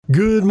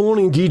Good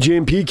morning, DJ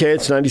and PK.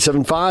 It's 97.5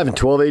 and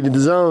 1280 The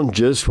Zone.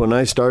 Just when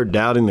I start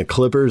doubting the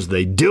Clippers,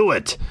 they do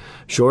it.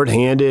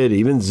 Short-handed,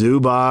 even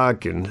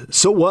Zubac. And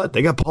so what?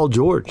 They got Paul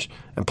George.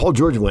 And Paul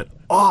George went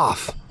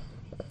off.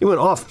 He went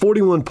off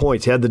 41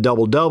 points. He had the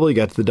double-double. He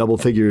got to the double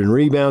figure in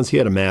rebounds. He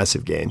had a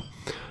massive game.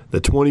 The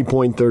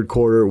 20-point third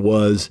quarter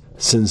was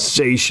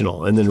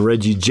sensational. And then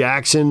Reggie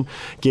Jackson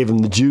gave him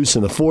the juice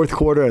in the fourth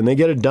quarter, and they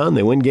get it done.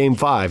 They win Game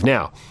 5.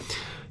 Now,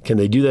 can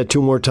they do that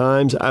two more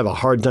times? I have a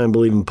hard time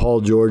believing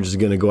Paul George is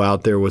going to go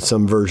out there with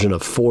some version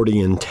of 40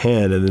 and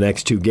 10 in the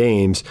next two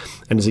games.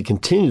 And as he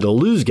continues to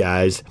lose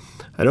guys,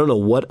 I don't know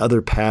what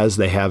other paths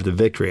they have to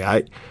victory.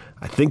 I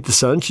think the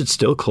Suns should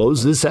still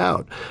close this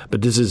out.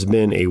 But this has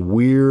been a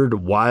weird,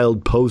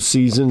 wild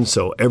postseason,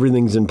 so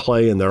everything's in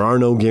play and there are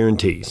no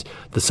guarantees.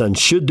 The Suns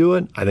should do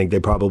it. I think they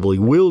probably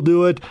will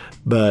do it,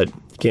 but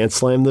you can't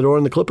slam the door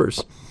on the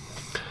Clippers.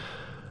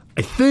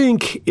 I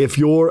think if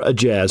you're a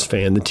Jazz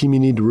fan, the team you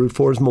need to root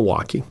for is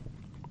Milwaukee.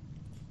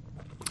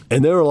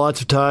 And there are lots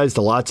of ties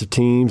to lots of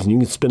teams, and you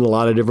can spin a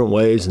lot of different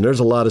ways, and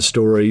there's a lot of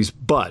stories,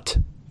 but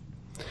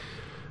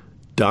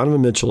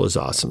Donovan Mitchell is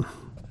awesome.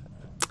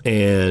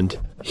 And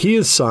he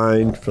is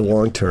signed for the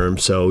long term,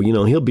 so,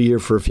 he'll be here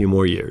for a few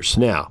more years.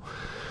 Now,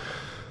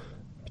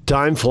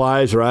 time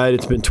flies, right?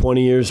 It's been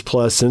 20 years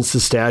plus since the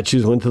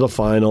Statues went to the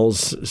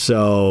finals.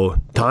 So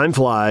time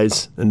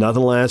flies and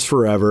nothing lasts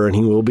forever, and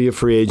he will be a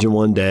free agent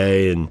one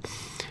day. And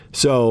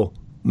so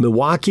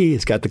Milwaukee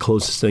has got the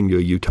closest thing to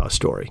a Utah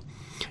story.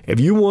 If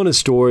you want a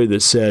story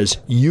that says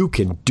you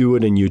can do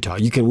it in Utah,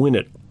 you can win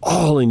it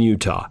all in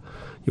Utah,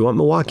 you want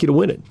Milwaukee to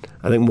win it.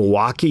 I think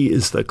Milwaukee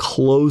is the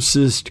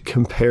closest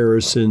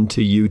comparison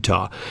to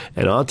Utah.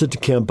 And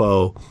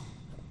Antetokounmpo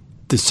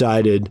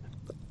decided,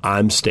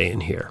 I'm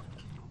staying here.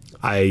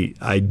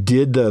 I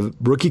did the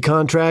rookie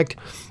contract,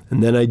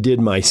 and then I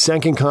did my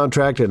second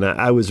contract, and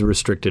I was a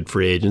restricted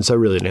free agent, so I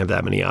really didn't have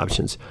that many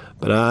options.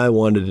 But I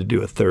wanted to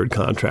do a third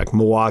contract.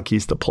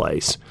 Milwaukee's the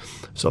place.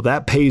 So if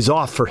that pays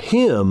off for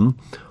him,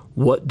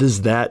 what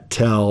does that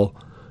tell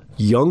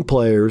young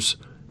players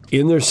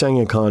in their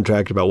second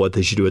contract about what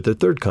they should do at their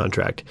third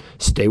contract?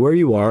 Stay where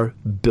you are,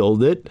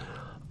 build it.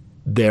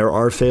 There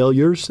are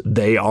failures.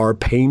 They are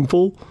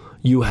painful.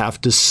 You have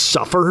to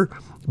suffer,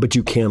 but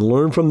you can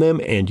learn from them,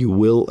 and you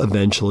will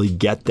eventually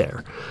get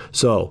there.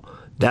 So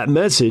that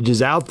message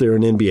is out there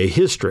in NBA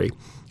history.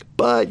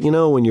 But,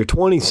 when you're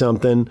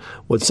 20-something,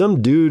 what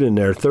some dude in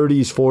their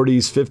 30s,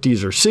 40s,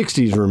 50s, or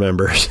 60s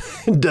remembers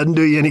doesn't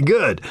do you any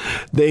good.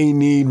 They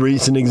need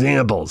recent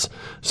examples.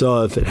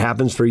 So if it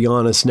happens for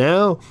Giannis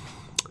now,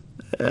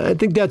 I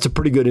think that's a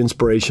pretty good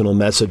inspirational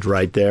message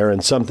right there,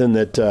 and something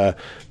that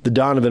the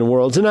Donovan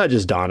worlds, and not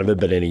just Donovan,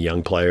 but any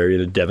young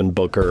player, Devin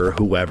Booker or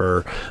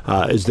whoever,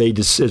 as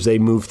they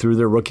move through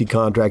their rookie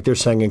contract, their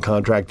second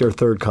contract, their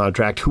third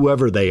contract,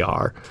 whoever they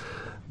are,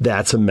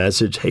 that's a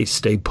message. Hey,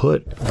 stay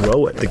put,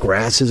 grow it. The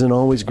grass isn't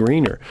always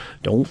greener.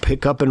 Don't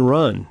pick up and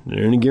run.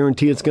 There's any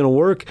guarantee it's going to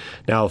work.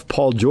 Now, if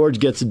Paul George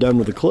gets it done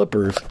with the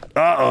Clippers,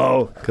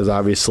 because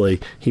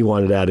obviously he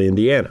wanted out of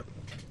Indiana.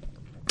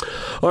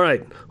 All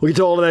right, we'll get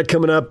to all of that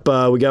coming up.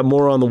 We got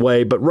more on the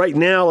way. But right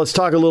now, let's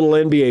talk a little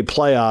NBA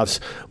playoffs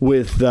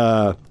with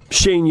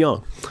Shane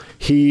Young.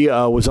 He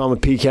was on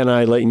with PK and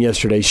I late in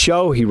yesterday's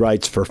show. He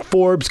writes for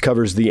Forbes,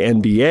 covers the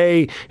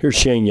NBA. Here's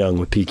Shane Young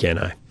with PK and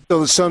I.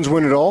 So the Suns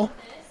win it all?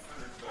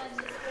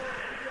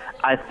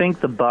 I think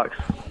the Bucks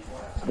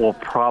will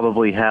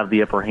probably have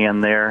the upper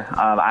hand there.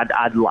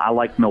 I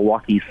like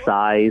Milwaukee's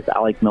size. I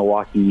like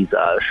Milwaukee's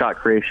shot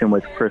creation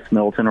with Chris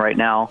Middleton right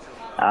now.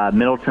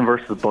 Middleton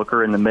versus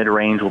Booker in the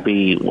mid-range will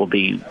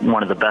be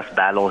one of the best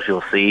battles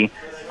you'll see.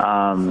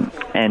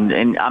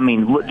 And I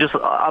mean, look, just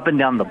up and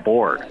down the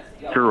board,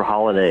 Jrue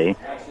Holiday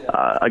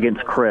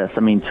against Chris.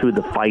 I mean, two of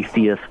the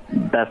feistiest,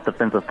 best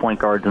defensive point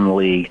guards in the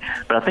league.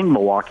 But I think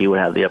Milwaukee would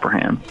have the upper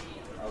hand.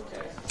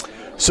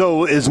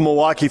 So is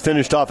Milwaukee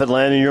finished off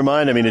Atlanta in your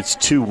mind? I mean, it's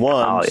 2-1.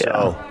 Oh, yeah.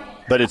 So,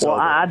 but it's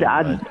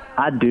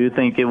I do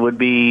think it would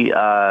be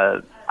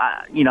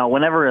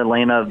whenever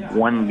Atlanta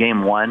won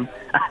game one,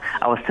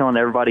 I was telling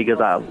everybody,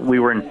 because we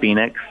were in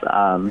Phoenix,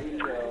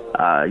 covering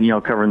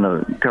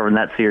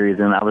that series,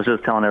 and I was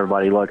just telling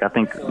everybody, look, I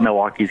think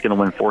Milwaukee's going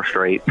to win 4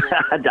 straight.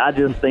 I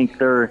just think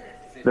they're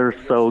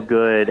so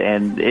good,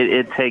 and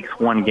it takes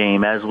one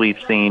game, as we've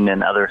seen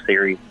in other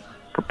series,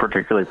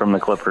 particularly from the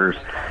Clippers.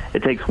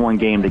 It takes one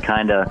game to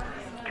kind of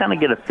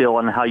get a feel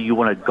on how you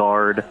want to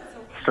guard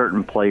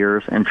certain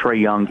players, and Trae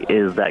Young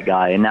is that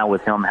guy. And now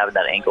with him having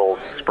that ankle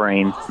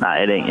sprain,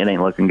 it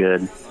ain't looking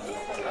good.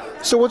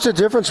 So what's the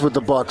difference with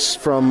the Bucks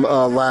from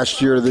last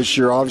year to this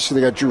year?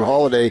 Obviously, they got Jrue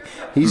Holiday.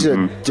 He's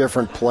a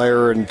different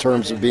player in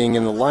terms of being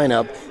in the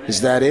lineup. Is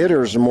that it,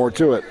 or is there more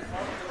to it?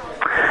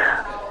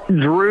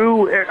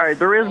 Jrue,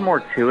 there is more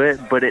to it,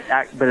 but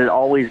it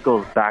always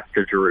goes back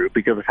to Jrue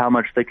because of how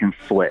much they can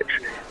switch.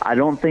 I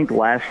don't think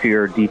last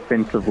year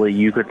defensively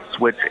you could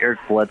switch Eric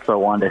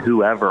Bledsoe onto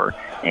whoever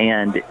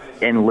and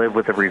live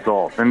with the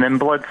results. And then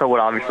Bledsoe would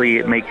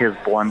obviously make his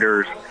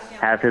blunders,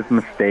 have his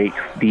mistakes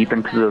deep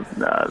into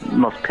the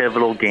most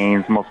pivotal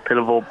games, most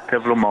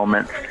pivotal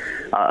moments.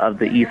 of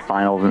the East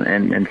Finals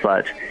and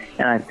such.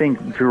 And I think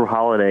Jrue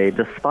Holiday,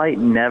 despite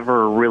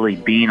never really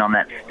being on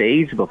that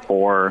stage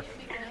before,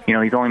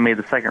 he's only made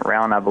the second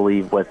round, I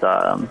believe, with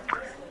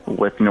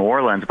New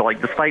Orleans. But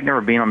like, despite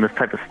never being on this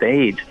type of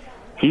stage,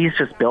 he's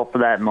just built for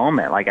that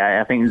moment. Like,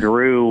 I think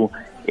Jrue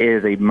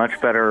is a much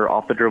better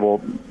off the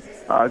dribble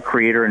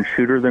creator and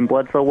shooter than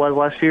Bledsoe was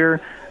last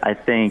year. I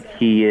think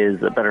he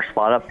is a better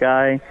spot up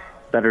guy,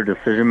 better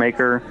decision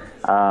maker,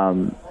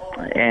 and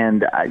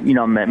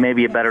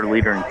maybe a better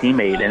leader and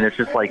teammate. And it's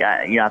just like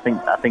I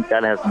think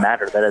that has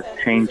mattered. That has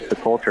changed the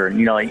culture. And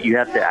you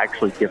have to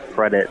actually give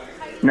credit.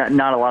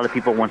 Not a lot of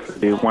people want to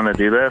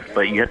do this,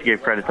 but you have to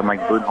give credit to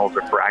Mike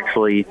Budenholzer for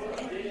actually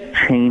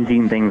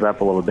changing things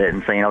up a little bit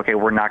and saying, okay,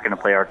 we're not going to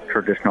play our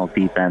traditional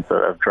defense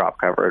of drop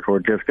coverage. We're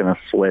just going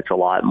to switch a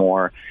lot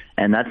more,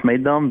 and that's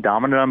made them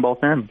dominant on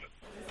both ends.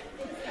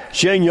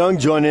 Shane Young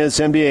joined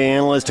us, NBA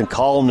analyst and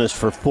columnist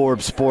for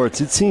Forbes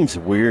Sports. It seems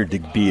weird to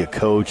be a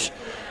coach.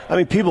 I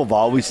mean, people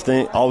always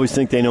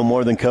think they know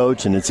more than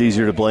coach, and it's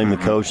easier to blame the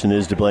coach than it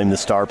is to blame the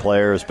star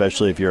player,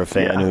 especially if you're a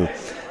fan who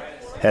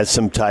has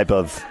some type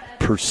of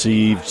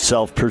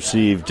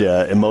self-perceived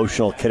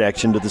emotional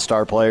connection to the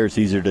star player. It's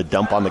easier to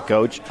dump on the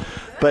coach.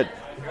 But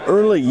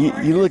early,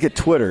 you look at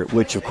Twitter,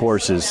 which, of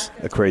course, is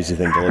a crazy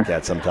thing to look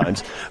at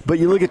sometimes. But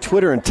you look at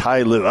Twitter and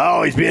Ty Lue.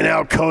 Oh, he's being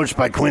out-coached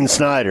by Quinn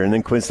Snyder. And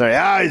then Quinn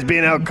Snyder, he's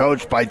being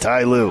out-coached by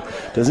Ty Lue.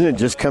 Doesn't it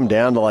just come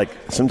down to, like,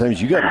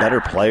 sometimes you got better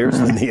players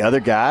than the other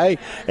guy?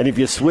 And if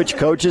you switch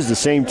coaches, the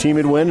same team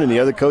would win and the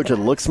other coach would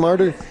look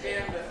smarter?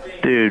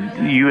 Dude,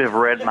 you have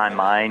read my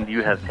mind.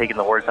 You have taken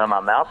the words out of my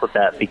mouth with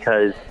that,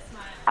 because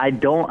I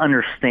don't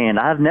understand.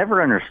 I've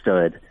never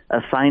understood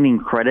assigning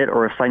credit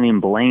or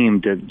assigning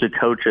blame to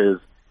coaches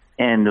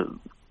and,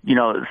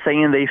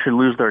 saying they should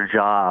lose their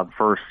job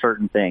for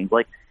certain things.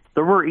 Like,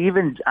 there were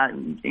even,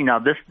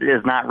 this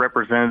is not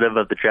representative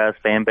of the Jazz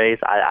fan base.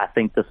 I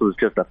think this was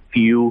just a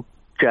few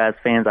Jazz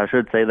fans, I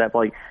should say that. But,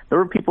 like, there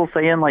were people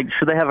saying, like,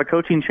 should they have a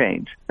coaching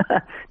change?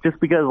 Just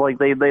because, like,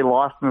 they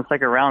lost in the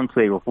second round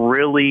to a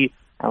really,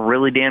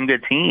 really damn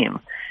good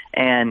team.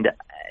 And,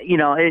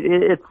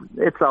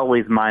 it's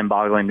always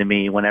mind-boggling to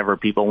me whenever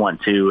people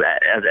want to,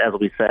 as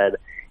we said,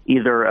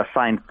 either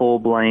assign full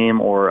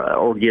blame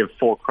or give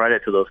full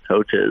credit to those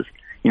coaches.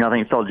 I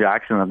think Phil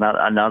Jackson is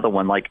another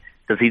one. Like,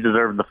 does he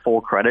deserve the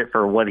full credit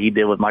for what he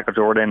did with Michael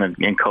Jordan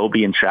and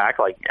Kobe and Shaq?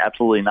 Like,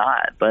 absolutely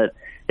not. But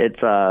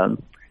it's a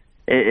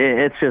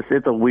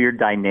weird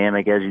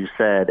dynamic, as you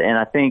said. And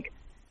I think,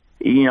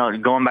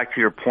 going back to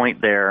your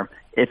point there,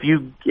 if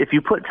you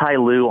put Ty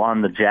Lue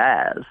on the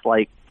Jazz,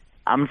 like,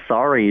 I'm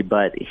sorry,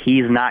 but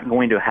he's not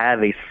going to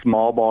have a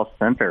small ball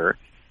center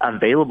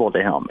available to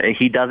him.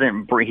 He's not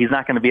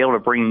going to be able to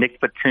bring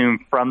Nick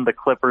Batum from the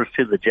Clippers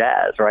to the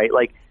Jazz, right?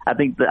 Like, I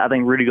think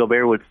Rudy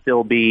Gobert would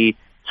still be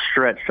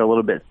stretched a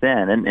little bit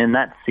thin. And in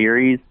that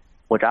series,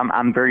 which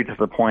I'm very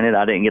disappointed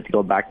I didn't get to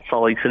go back to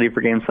Salt Lake City for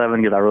Game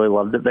 7 because I really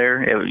loved it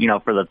there.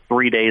 For the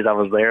 3 days I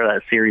was there,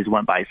 that series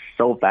went by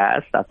so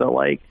fast, I felt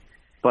like.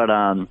 But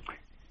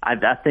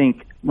I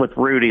think with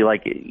Rudy,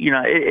 like,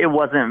 it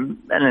wasn't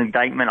an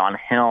indictment on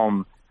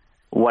him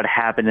what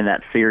happened in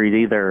that series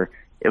either.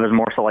 It was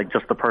more so like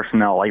just the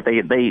personnel. Like,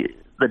 the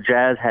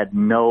Jazz had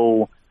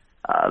no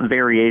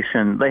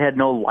variation. They had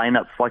no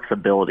lineup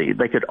flexibility.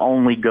 They could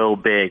only go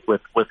big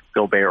with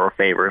Gobert or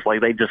Favors.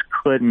 Like, they just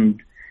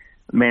couldn't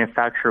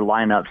manufacture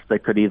lineups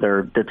that could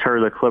either deter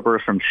the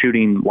Clippers from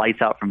shooting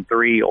lights out from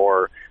three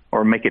or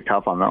make it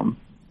tough on them.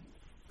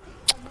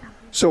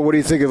 So what do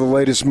you think of the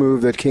latest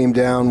move that came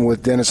down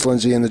with Dennis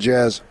Lindsey and the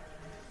Jazz?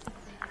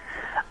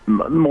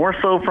 More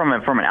so from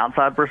an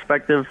outside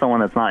perspective,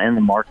 someone that's not in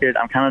the market,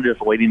 I'm kind of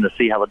just waiting to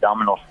see how the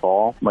dominoes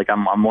fall. Like,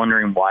 I'm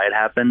wondering why it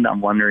happened. I'm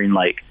wondering,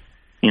 like,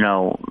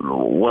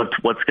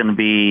 what's going to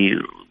be,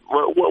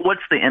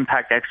 what's the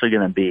impact actually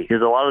going to be?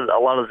 Because a lot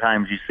of the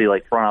times you see,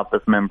 like, front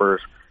office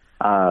members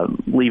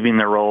leaving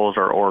their roles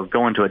or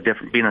going to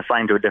being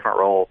assigned to a different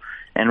role,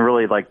 and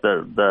really, like,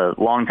 the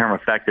long-term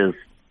effect is,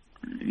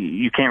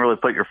 you can't really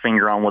put your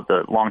finger on what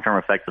the long-term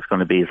effect is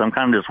going to be. So I'm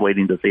kind of just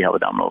waiting to see how the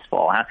dominoes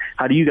fall.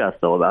 How do you guys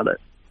feel about it?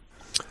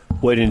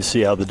 Waiting to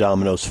see how the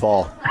dominoes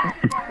fall.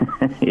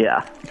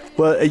 Yeah.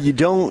 Well, you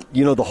don't,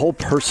 the whole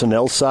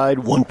personnel side,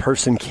 one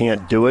person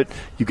can't do it.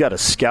 You got to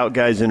scout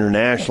guys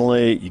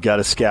internationally. You got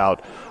to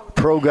scout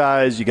pro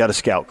guys. You got to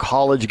scout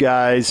college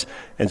guys.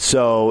 And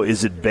so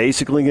is it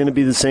basically going to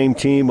be the same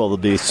team? Will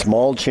there be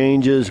small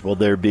changes? Will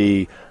there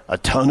be a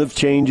ton of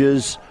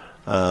changes?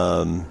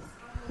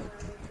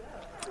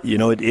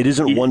 It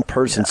isn't one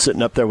person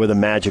sitting up there with a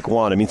magic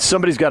wand. I mean,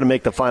 somebody's got to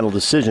make the final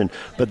decision,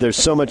 but there's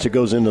so much that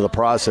goes into the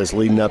process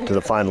leading up to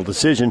the final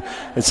decision,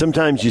 and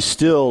sometimes you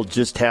still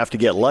just have to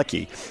get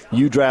lucky.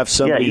 You draft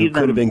somebody who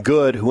could have been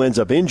good, who ends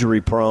up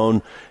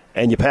injury-prone,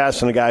 and you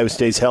pass on a guy who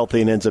stays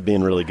healthy and ends up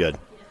being really good.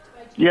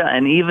 Yeah,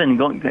 and even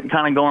going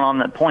on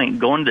that point,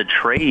 going to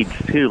trades,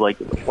 too, like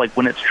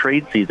when it's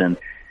trade season,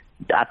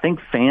 I think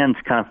fans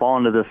kind of fall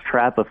into this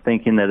trap of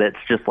thinking that it's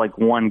just, like,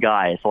 one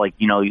guy. So, like,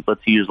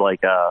 let's use,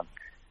 like,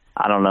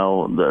 I don't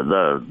know,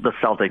 the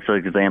Celtics, for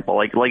example.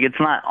 Like it's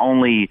not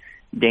only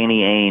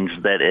Danny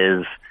Ainge that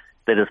is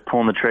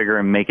pulling the trigger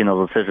and making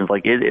those decisions.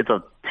 Like it's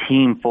a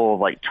team full of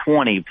like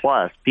 20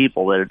 plus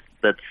people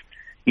that's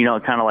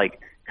kind of like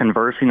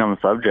conversing on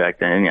the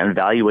subject and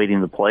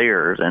evaluating the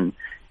players and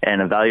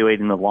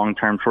evaluating the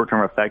long-term,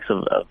 short-term effects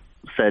of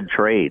said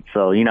trade.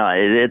 So,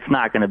 it's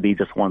not going to be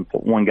just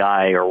one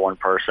guy or one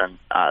person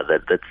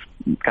that's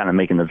kind of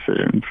making the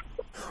decisions.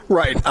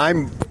 Right.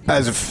 I'm,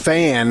 as a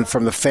fan,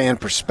 from the fan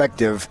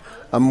perspective,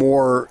 I'm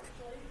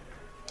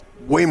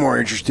way more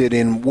interested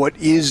in what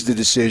is the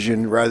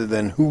decision rather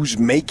than who's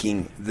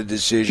making the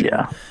decision.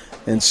 Yeah.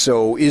 And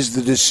so is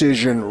the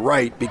decision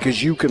right?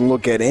 Because you can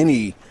look at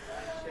any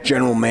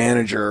general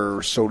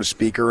manager, so to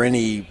speak, or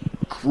any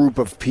group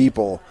of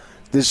people.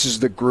 This is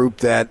the group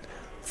that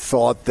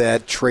thought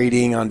that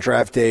trading on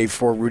draft day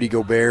for Rudy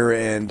Gobert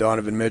and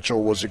Donovan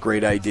Mitchell was a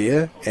great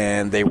idea,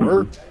 and they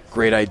were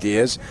great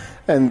ideas.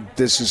 And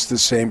this is the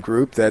same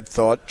group that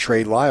thought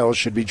Trey Lyles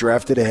should be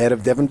drafted ahead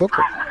of Devin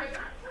Booker.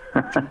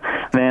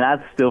 Man,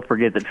 I still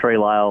forget that Trey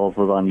Lyles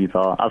was on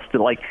Utah. I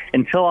still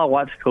until I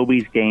watched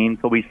Kobe's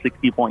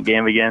 60-point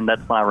game again,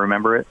 that's when I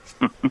remember it.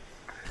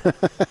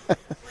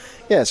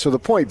 Yeah, so the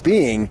point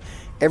being,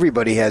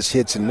 everybody has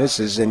hits and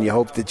misses, and you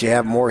hope that you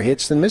have more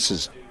hits than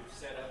misses.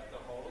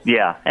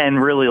 Yeah,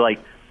 and really,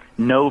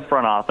 no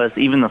front office.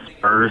 Even the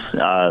Spurs.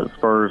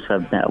 Spurs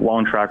have a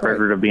long track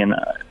record of being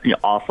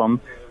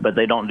awesome, but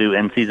they don't do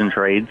in-season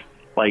trades.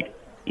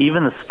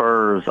 Even the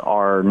Spurs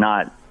are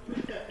not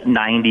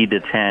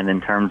 90-10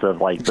 in terms of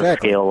the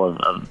scale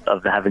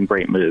of having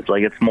great moves.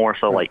 It's more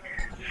so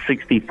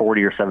 60-40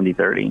 or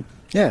 70-30.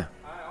 Yeah.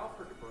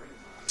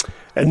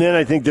 And then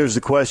I think there's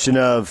the question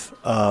of,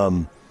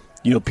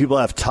 people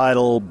have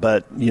title,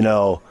 but,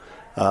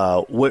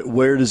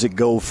 where does it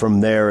go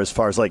from there as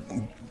far as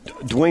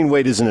Dwayne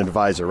Wade is an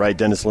advisor, right?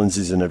 Dennis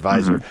Lindsey's an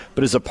advisor. Mm-hmm.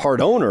 But as a part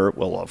owner,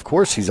 well, of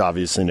course he's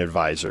obviously an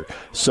advisor.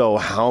 So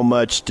how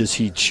much does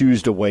he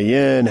choose to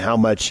weigh in? How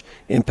much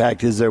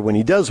impact is there when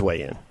he does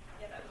weigh in,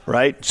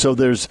 right? So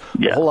there's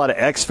a whole lot of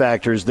X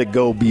factors that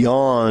go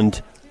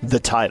beyond the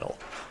title.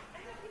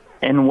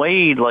 And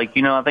Wade, I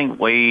think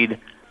Wade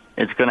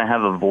is going to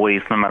have a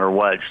voice no matter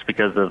what, just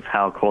because of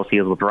how close he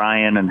is with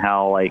Ryan and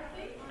how,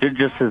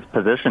 just his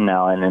position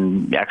now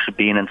and actually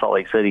being in Salt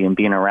Lake City and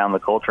being around the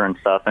culture and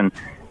stuff. And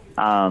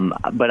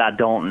but I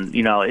don't,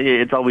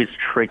 it's always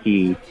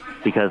tricky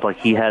because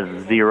he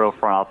has zero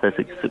front office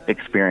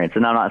experience.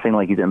 And I'm not saying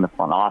he's in the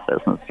front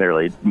office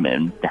necessarily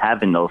and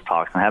having those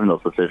talks and having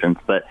those decisions,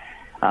 but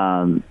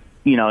it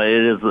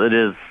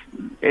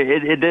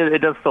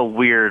does feel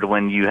weird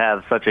when you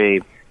have such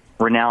a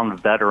renowned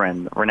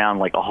veteran,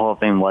 a Hall of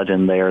Fame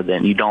legend there,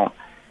 then you don't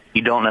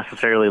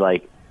necessarily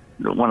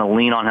want to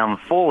lean on him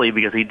fully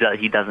because he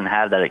doesn't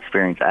have that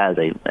experience as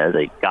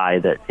a guy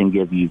that can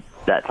give you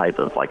that type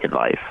of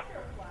advice.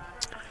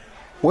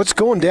 What's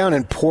going down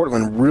in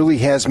Portland really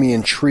has me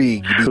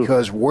intrigued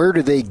because where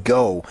do they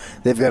go?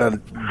 They've got a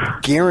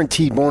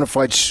guaranteed bona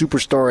fide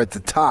superstar at the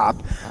top,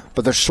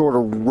 but they're sort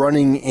of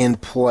running in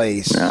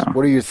place. Yeah.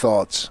 What are your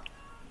thoughts?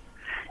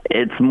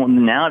 It's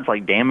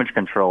damage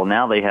control.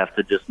 Now they have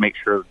to just make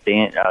sure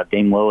Dame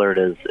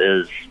Lillard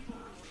is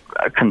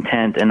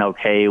content and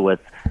okay with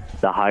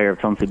the hire of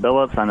Chauncey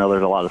Billups. I know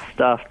there's a lot of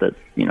stuff that's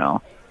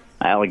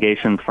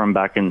allegations from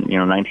back in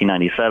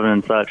 1997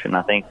 and such, and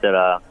I think that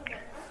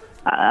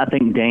I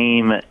think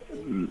Dame.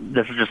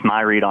 This is just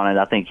my read on it.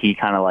 I think he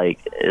kind of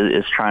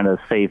is trying to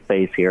save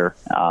face here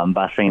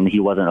by saying that he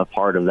wasn't a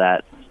part of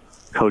that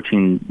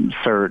coaching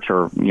search,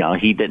 or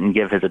he didn't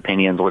give his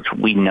opinions, which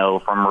we know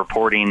from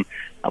reporting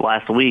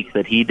last week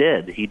that he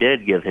did. He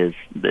did give his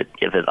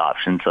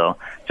option. So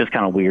just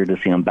kind of weird to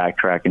see him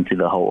backtrack into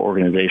the whole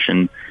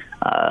organization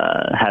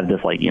have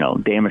this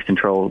damage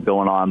control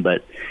going on.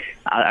 But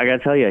I got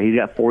to tell you, he's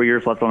got 4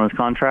 years left on his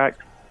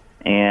contract,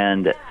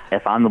 and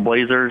if I'm the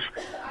Blazers,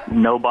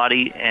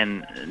 nobody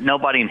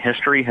in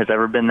history has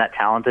ever been that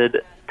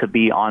talented to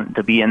be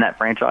in that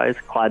franchise,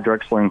 Clyde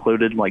Drexler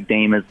included.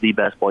 Dame is the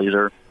best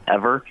Blazer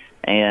ever,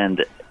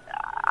 and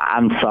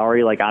I'm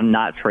sorry, I'm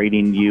not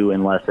trading you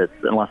unless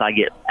I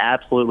get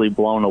absolutely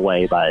blown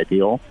away by a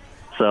deal.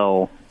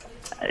 So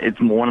it's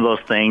one of those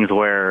things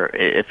where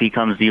if he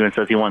comes to you and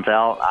says he wants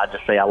out, I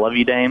just say, I love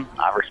you, Dame.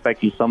 I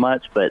respect you so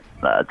much, but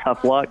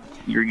tough luck.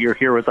 You're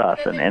here with us,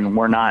 and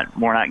we're not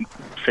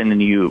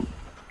sending you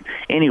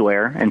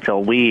anywhere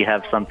until we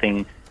have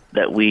something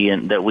that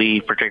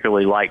we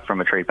particularly like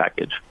from a trade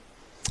package.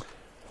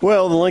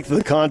 Well, the length of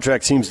the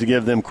contract seems to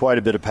give them quite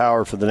a bit of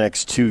power for the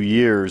next 2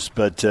 years,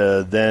 but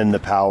then the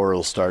power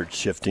will start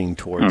shifting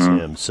towards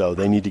him. So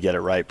they need to get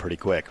it right pretty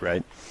quick,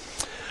 right?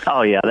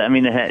 Oh, yeah. I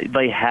mean,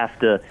 they have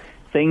to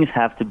 – things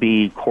have to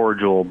be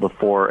cordial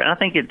before – and I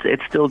think it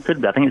still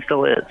could be. I think it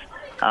still is.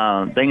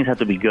 Things have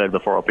to be good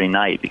before opening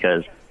night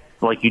because,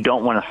 you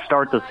don't want to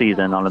start the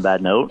season on a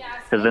bad note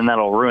because then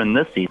that'll ruin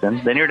this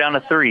season. Then you're down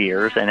to 3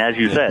 years, and as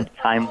you said,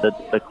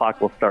 the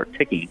clock will start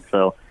ticking.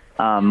 So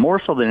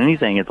more so than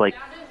anything, it's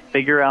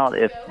figure out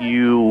if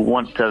you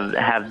want to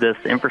have this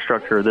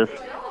infrastructure, this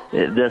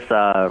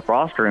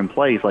roster in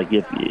place.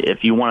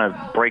 If you want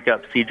to break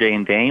up CJ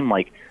and Dame,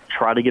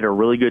 try to get a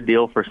really good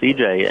deal for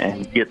CJ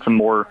and get some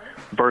more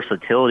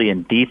versatility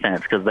in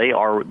defense, because they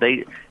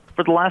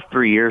for the last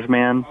 3 years,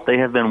 man, they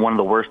have been one of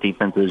the worst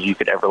defenses you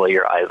could ever lay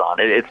your eyes on.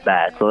 It's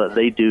bad, so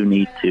they do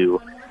need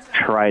to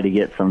try to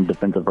get some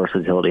defensive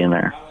versatility in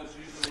there.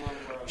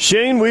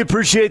 Shane, we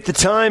appreciate the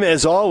time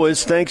as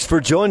always. Thanks for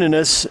joining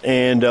us,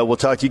 and we'll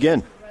talk to you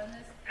again.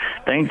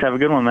 Thanks. Have a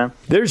good one, man.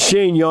 There's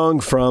Shane Young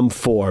from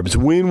Forbes.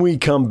 When we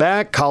come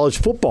back, college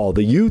football,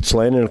 the Utes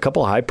landing a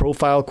couple of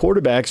high-profile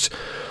quarterbacks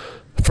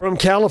from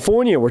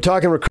California. We're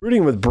talking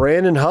recruiting with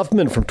Brandon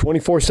Huffman from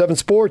 24/7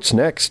 Sports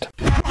next.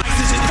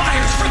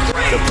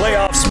 The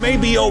playoffs may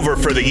be over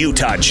for the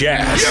Utah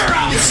Jazz,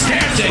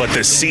 but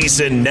the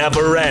season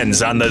never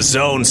ends on the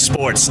Zone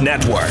Sports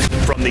Network.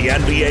 From the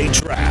NBA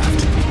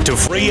Draft to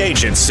free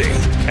agency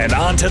and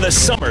on to the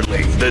Summer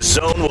League, the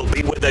Zone will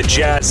be with the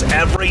Jazz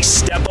every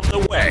step of the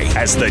way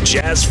as the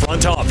Jazz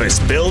front office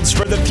builds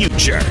for the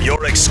future.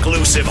 Your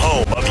exclusive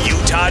home of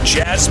Utah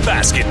Jazz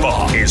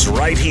basketball is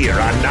right here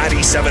on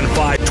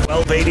 97.5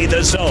 1280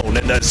 The Zone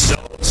and the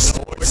Zone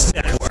Sports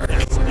Network.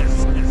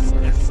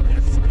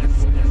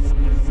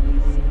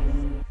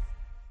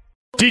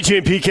 DJ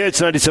and PK,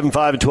 it's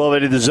 97.5 and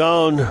 1280 The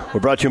Zone. We're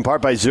brought to you in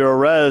part by Zero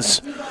Res.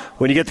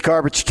 When you get the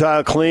carpet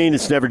tile clean,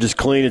 it's never just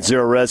clean, it's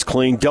Zero Res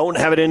clean. Don't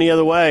have it any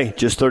other way.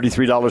 Just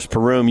 $33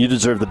 per room. You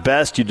deserve the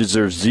best. You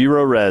deserve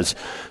Zero Res.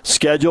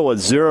 Schedule with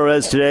Zero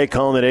Res today.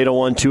 Call them at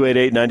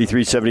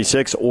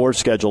 801-288-9376 or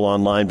schedule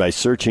online by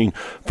searching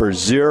for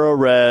Zero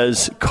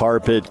Res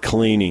Carpet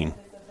Cleaning.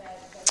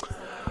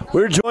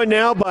 We're joined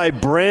now by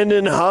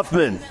Brandon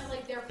Huffman.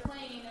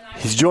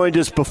 He's joined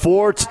us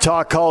before to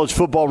talk college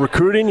football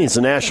recruiting. He's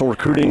a national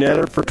recruiting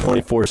editor for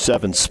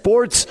 24/7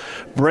 Sports.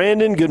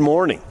 Brandon, good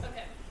morning.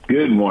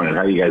 Good morning.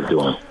 How are you guys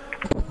doing?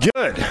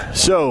 Good.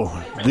 So,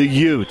 the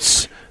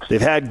Utes, they've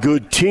had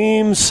good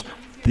teams.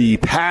 The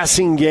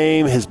passing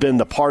game has been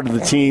the part of the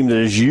team that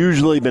has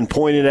usually been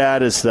pointed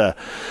at as the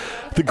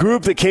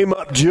group that came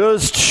up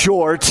just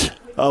short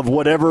of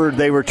whatever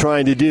they were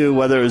trying to do,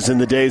 whether it was in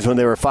the days when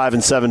they were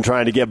 5-7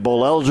 trying to get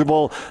bowl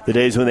eligible, the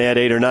days when they had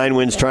 8 or 9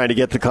 wins trying to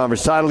get the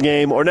conference title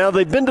game, or now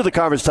they've been to the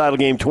conference title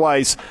game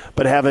twice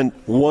but haven't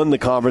won the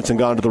conference and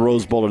gone to the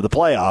Rose Bowl or the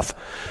playoff.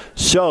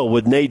 So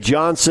with Nate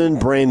Johnson,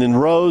 Brandon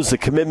Rose, the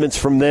commitments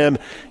from them,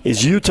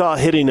 is Utah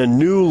hitting a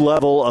new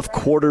level of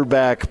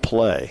quarterback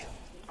play?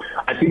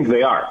 I think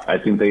they are.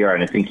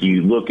 And I think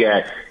you look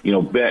at,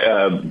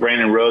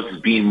 Brandon Rose as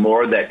being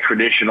more that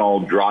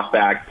traditional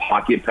drop-back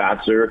pocket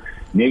passer.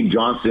 Nate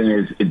Johnson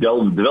is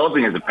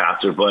developing as a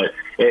passer, but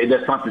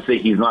that's not to say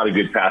he's not a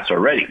good passer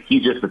already.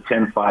 He's just a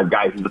 10-5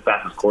 guy. He's the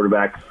fastest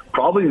quarterback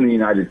probably in the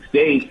United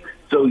States.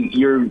 So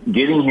you're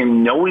getting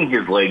him knowing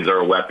his legs are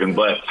a weapon,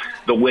 but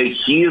the way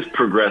he has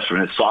progressed from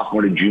his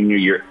sophomore to junior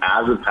year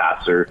as a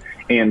passer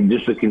and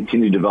just the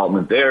continued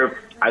development there,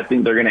 I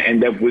think they're going to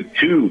end up with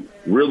 2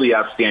 really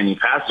outstanding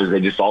passers. They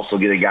just also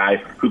get a guy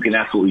who can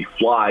absolutely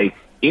fly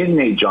in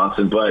Nate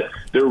Johnson, but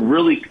they're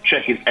really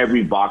checking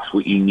every box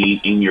what you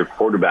need in your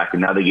quarterback,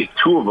 and now they get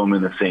 2 of them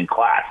in the same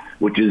class,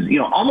 which is,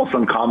 almost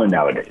uncommon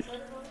nowadays.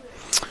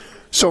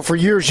 So for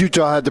years,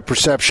 Utah had the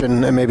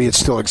perception, and maybe it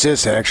still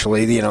exists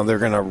actually, they're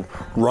going to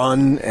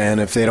run, and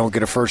if they don't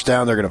get a first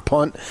down, they're going to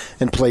punt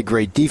and play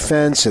great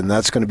defense, and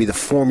that's going to be the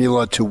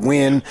formula to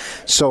win.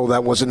 So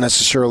that wasn't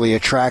necessarily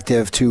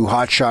attractive to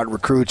hotshot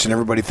recruits, and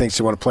everybody thinks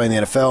they want to play in the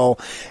NFL.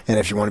 And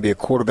if you want to be a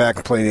quarterback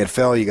and play in the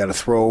NFL, you got to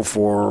throw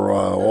for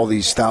all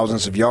these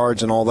thousands of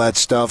yards and all that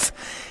stuff.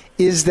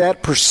 Is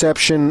that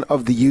perception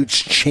of the Utes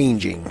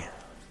changing?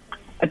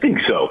 I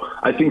think so.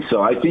 I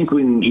think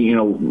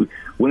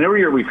whenever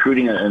you're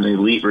recruiting an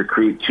elite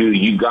recruit too,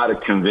 you got to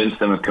convince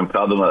them and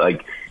compel them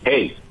like,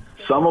 hey,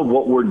 some of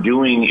what we're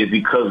doing is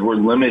because we're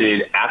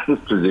limited at this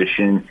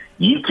position.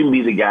 You can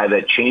be the guy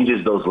that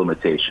changes those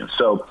limitations.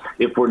 So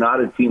if we're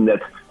not a team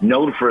that's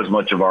known for as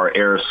much of our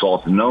air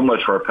assault and known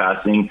much for our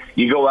passing,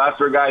 you go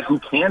after a guy who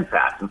can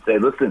pass and say,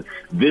 listen,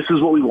 this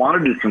is what we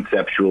want to do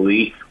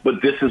conceptually,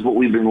 but this is what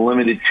we've been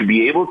limited to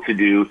be able to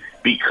do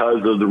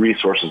because of the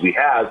resources we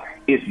have.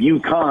 If you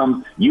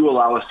come, you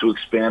allow us to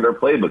expand our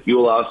playbook. You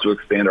allow us to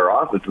expand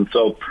our offense. And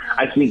so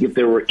I think if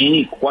there were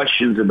any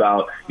questions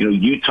about,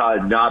 Utah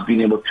not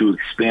being able to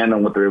expand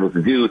on what they're able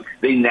to do,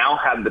 they now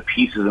have the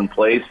pieces in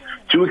place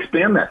to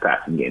expand that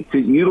passing game, to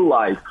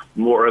utilize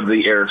more of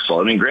the air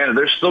assault. I mean, granted,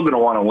 they're still going to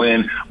want to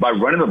win by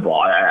running the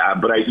ball,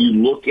 but you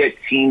look at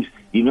teams,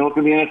 even look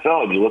at the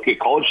NFL, you look at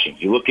college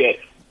teams, you look at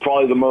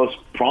probably the most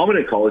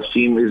prominent college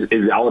team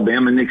is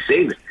Alabama and Nick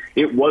Saban.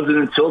 It wasn't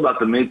until about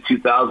the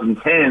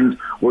mid-2010s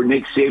where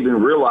Nick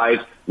Saban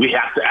realized we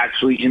have to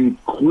actually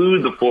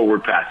include the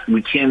forward pass.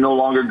 We can no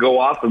longer go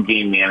off of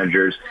game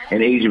managers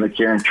and A.J.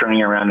 McCarron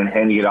turning around and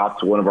handing it off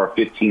to one of our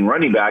 15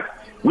 running backs.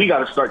 We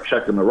got to start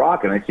checking the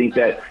rock, and I think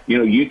that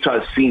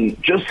Utah's seen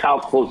just how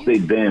close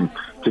they've been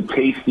to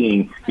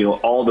tasting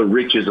all the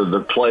riches of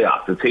the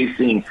playoffs, to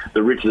tasting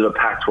the riches of a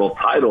Pac-12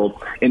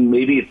 title, and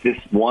maybe if this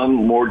one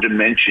more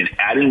dimension,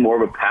 adding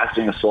more of a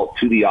passing assault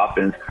to the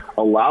offense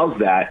allows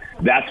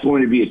that's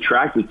going to be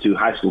attractive to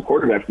high school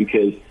quarterbacks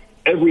because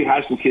every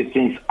high school kid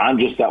thinks I'm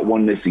just that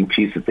one missing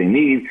piece that they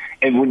need.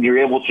 And when you're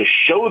able to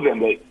show them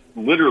that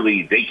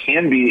literally they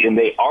can be and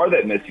they are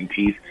that missing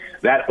piece,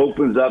 that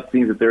opens up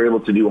things that they're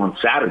able to do on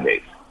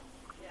Saturdays.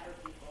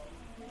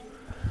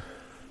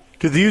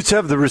 Do the Utes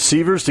have the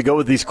receivers to go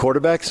with these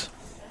quarterbacks?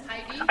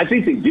 I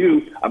think they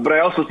do, but I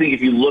also think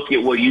if you look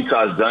at what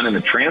Utah's done in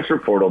the transfer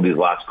portal these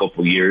last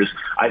couple of years,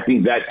 I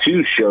think that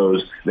too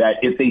shows that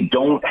if they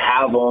don't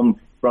have them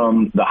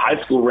from the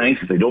high school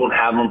ranks, if they don't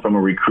have them from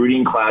a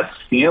recruiting class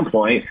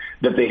standpoint,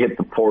 that they hit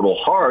the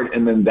portal hard,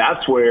 and then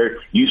that's where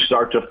you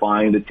start to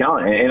find the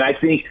talent. And I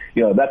think,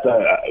 that's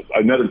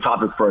another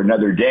topic for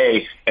another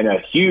day and a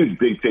huge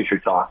big picture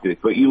topic.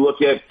 But you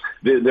look at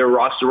their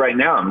roster right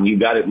now, I mean,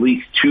 you've got at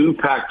least 2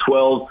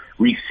 Pac-12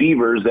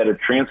 receivers that have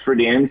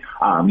transferred in.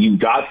 You've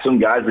got some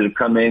guys that have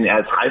come in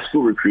as high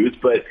school recruits,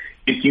 but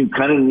if you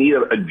kind of need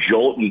a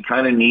jolt, you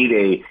kind of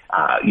need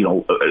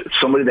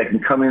somebody that can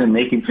come in and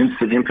make an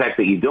instant impact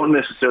that you don't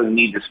necessarily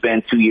need to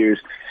spend 2 years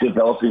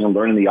developing and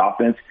learning the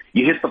offense,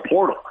 you hit the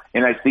portal.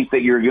 And I think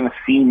that you're going to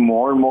see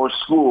more and more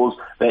schools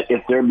that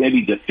if they're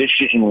maybe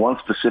deficient in one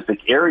specific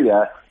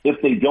area,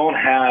 if they don't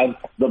have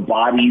the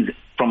bodies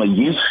from a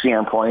youth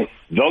standpoint,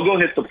 they'll go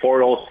hit the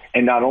portal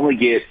and not only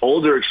get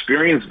older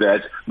experienced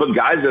vets, but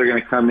guys that are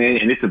going to come in,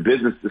 and it's a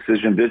business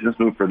decision, business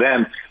move for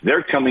them.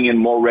 They're coming in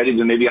more ready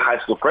than maybe a high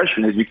school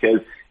freshman is, because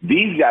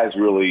these guys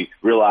really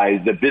realize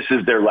that this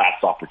is their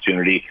last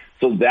opportunity.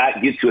 So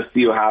that gets you a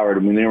Theo Howard,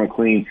 a Munir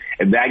McLean,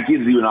 and that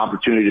gives you an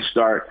opportunity to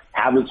start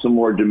having some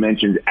more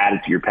dimensions added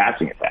to your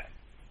passing attack.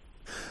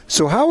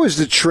 So how is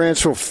the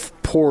transfer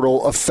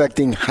portal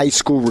affecting high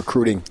school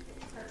recruiting?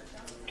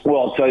 Well,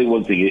 I'll tell you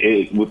one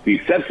thing. With the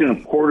exception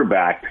of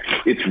quarterback,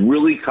 it's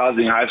really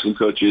causing high school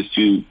coaches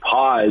to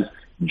pause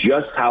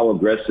just how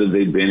aggressive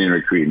they've been in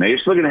recruiting. Now, you're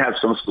still going to have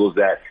some schools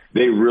that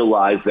they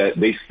realize that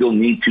they still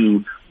need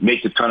to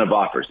make a ton of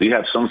offers. You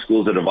have some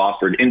schools that have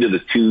offered into the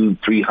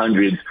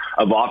 200-300s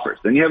of offers.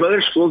 Then you have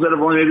other schools that have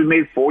only maybe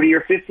made 40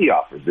 or 50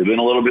 offers. They've been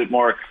a little bit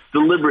more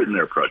deliberate in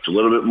their approach, a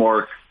little bit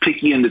more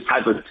picky in the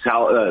type of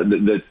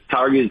the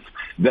targets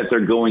that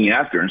they're going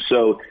after. And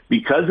so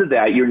because of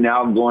that, you're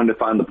now going to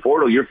find the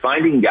portal. You're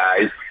finding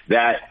guys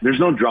that there's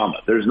no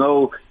drama. There's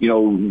no,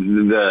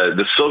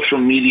 the social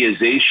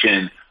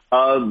mediaization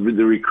of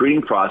the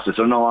recruiting process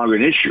are no longer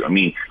an issue. I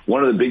mean,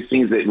 one of the big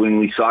things that when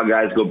we saw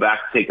guys go back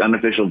to take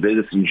unofficial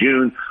visits in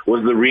June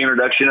was the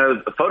reintroduction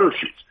of photo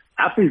shoots.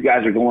 Half these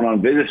guys are going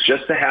on visits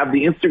just to have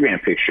the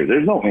Instagram picture.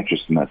 There's no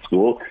interest in that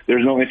school.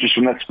 There's no interest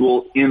from that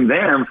school in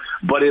them,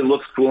 but it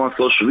looks cool on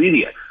social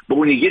media. But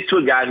when you get to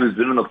a guy who's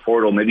been in the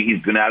portal, maybe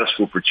he's been out of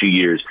school for 2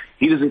 years,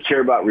 he doesn't care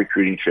about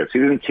recruiting trips. He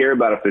doesn't care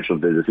about official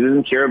visits. He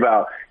doesn't care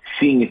about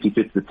seeing if he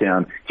fits the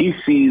town. He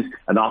sees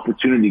an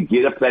opportunity to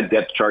get up that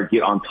depth chart,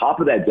 get on top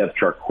of that depth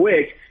chart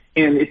quick,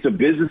 and it's a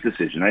business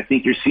decision. I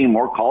think you're seeing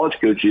more college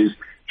coaches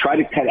try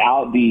to cut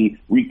out the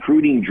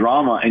recruiting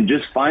drama and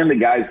just find the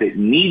guys that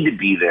need to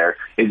be there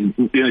in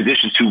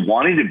addition to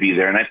wanting to be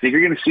there. And I think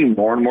you're going to see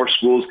more and more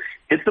schools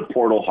hit the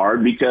portal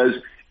hard because,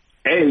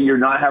 A, you're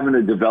not having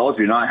to develop,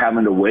 you're not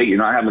having to wait, you're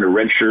not having to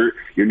redshirt,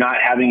 you're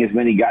not having as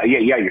many guys.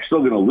 Yeah, you're still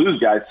going to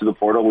lose guys to the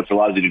portal, which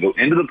allows you to go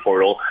into the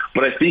portal.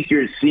 But I think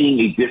you're seeing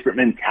a different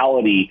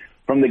mentality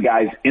from the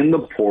guys in the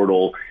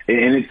portal,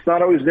 and it's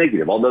not always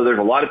negative. Although there's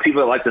a lot of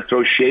people that like to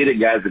throw shade at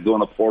guys that go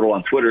in the portal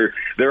on Twitter,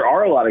 there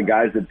are a lot of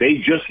guys that they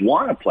just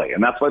want to play,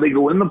 and that's why they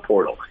go in the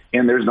portal.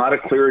 And there's not a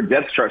clearer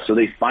depth chart, so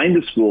they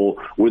find a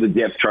school where the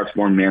depth chart's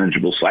more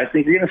manageable. So I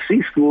think you're going to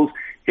see schools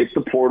hit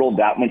the portal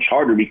that much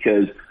harder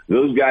because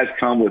those guys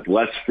come with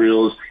less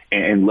frills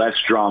and less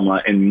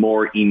drama and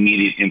more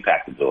immediate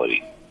impact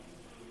ability.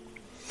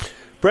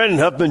 Brandon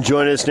Huffman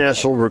joined us,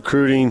 national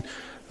recruiting,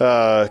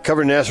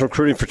 covering national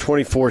recruiting for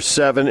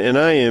 24/7, and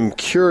I am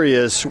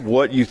curious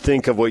what you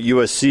think of what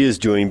USC is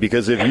doing,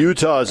 because if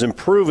Utah is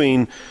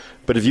improving,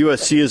 but if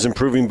USC is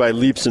improving by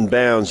leaps and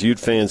bounds, Ute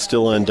fans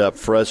still end up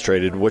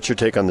frustrated. What's your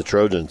take on the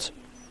Trojans?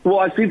 Well,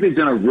 I think they've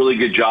done a really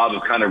good job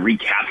of kind of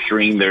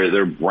recapturing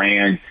their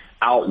brand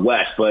out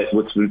west. But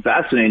what's been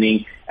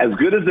fascinating, as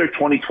good as their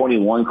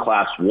 2021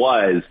 class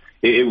was,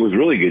 it was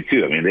really good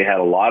too. I mean, they had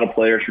a lot of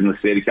players from the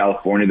state of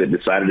California that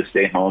decided to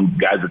stay home,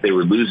 guys that they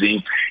were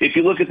losing. If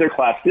you look at their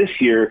class this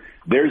year,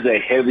 there's a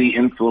heavy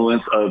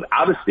influence of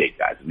out-of-state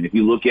guys. I mean, if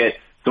you look at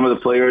some of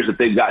the players that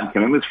they've gotten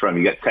commitments from,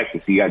 you got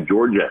Texas, you got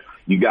Georgia,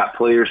 you got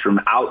players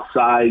from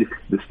outside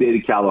the state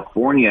of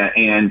California.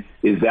 And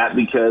is that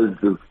because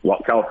the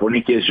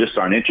California kids just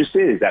aren't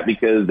interested? Is that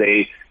because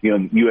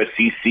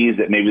USC sees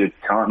that maybe the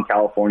talent in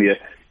California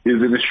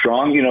isn't as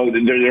strong?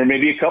 There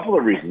may be a couple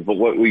of reasons, but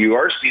what you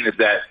are seeing is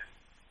that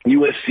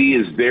USC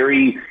is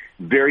very,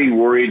 very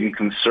worried and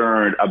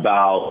concerned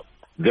about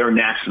their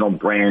national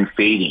brand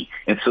fading.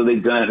 And so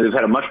they've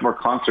had a much more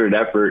concerted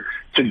effort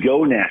to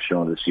go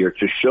national this year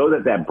to show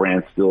that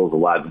brand still is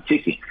alive and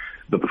kicking.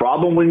 The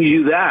problem when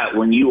you do that,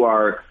 when you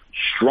are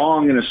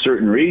strong in a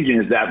certain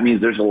region, is that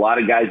means there's a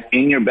lot of guys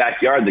in your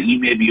backyard that you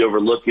may be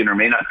overlooking or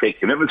may not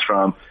take commitments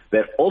from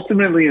that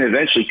ultimately and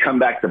eventually come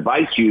back to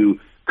bite you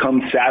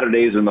come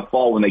Saturdays in the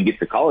fall when they get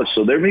to college.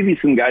 So there may be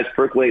some guys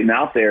percolating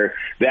out there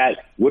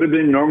that would have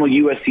been normal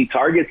USC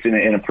targets in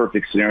a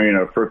perfect scenario, in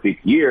a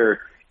perfect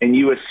year, and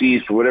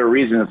USC, for whatever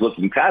reason, is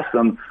looking past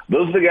them.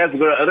 Those are the guys that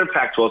go to other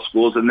Pac-12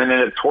 schools and then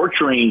end up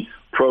torturing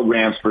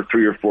programs for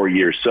 3 or 4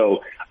 years.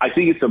 So I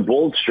think it's a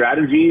bold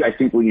strategy. I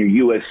think when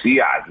you're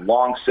USC, I've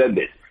long said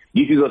this,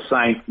 you can go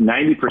sign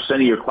 90%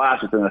 of your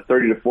class within a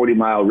 30 to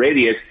 40-mile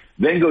radius,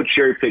 then go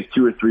cherry pick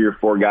 2 or 3 or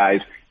 4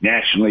 guys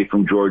nationally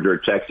from Georgia or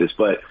Texas.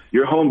 But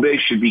your home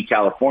base should be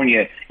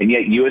California, and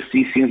yet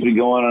USC seems to be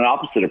going on an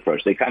opposite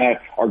approach. They kind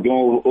of are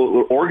going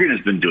what Oregon has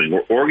been doing,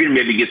 where Oregon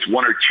maybe gets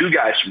 1 or 2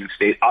 guys from the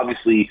state.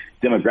 Obviously,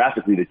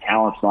 demographically, the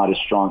talent's not as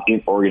strong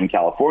in Oregon and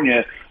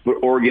California, but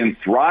Oregon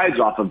thrives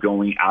off of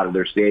going out of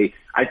their state.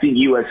 I think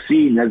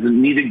USC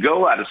doesn't need to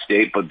go out of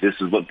state, but this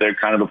is what their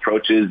kind of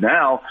approach is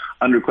now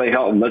under Clay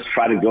Helton. Let's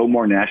try to go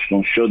more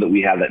national, show that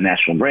we have that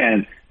national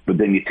brand, but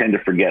then you tend to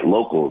forget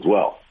local as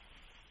well.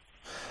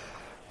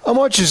 How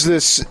much is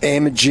this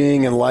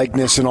imaging and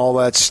likeness and all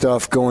that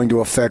stuff going to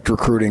affect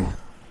recruiting?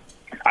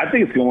 I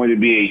think it's going to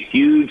be a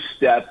huge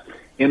step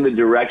in the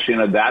direction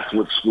of that's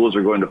what schools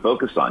are going to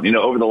focus on. You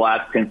know, over the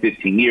last 10,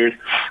 15 years,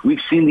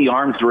 we've seen the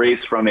arms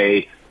race from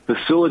a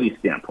facility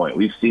standpoint.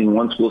 We've seen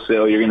one school say,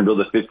 oh, you're going to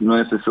build a $50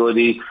 million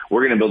facility.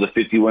 We're going to build a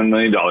 $51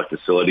 million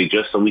facility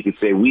just so we could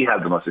say we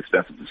have the most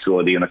expensive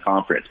facility in the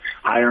conference,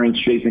 hiring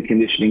strength and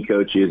conditioning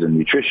coaches and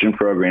nutrition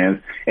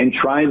programs and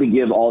trying to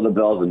give all the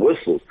bells and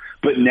whistles.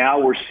 But now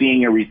we're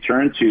seeing a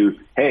return to,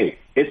 hey,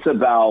 it's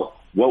about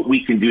what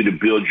we can do to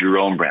build your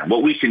own brand,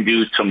 what we can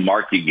do to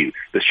market you.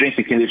 The strength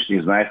and conditioning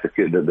is nice.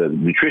 The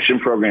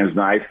nutrition program is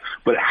nice.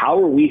 But how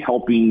are we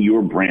helping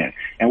your brand?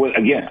 And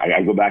again,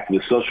 I go back to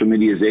the social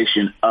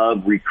mediaization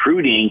of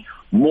recruiting.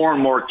 More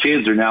and more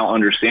kids are now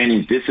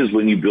understanding this is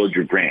when you build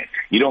your brand.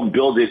 You don't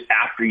build it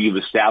after you've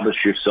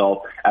established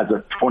yourself as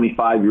a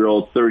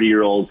 25-year-old,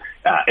 30-year-old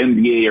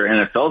NBA or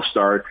NFL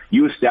star.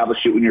 You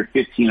establish it when you're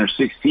 15 or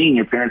 16.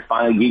 Your parents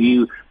finally give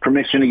you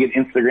permission to get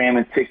Instagram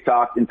and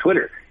TikTok and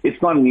Twitter.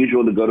 It's not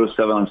unusual to go to a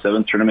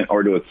 7-on-7 tournament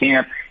or to a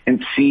camp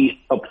and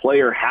see a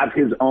player have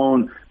his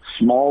own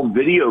small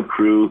video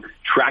crew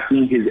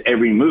tracking his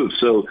every move.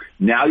 So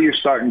now you're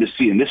starting to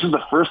see, and this is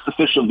the first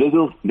official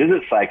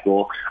visit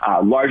cycle,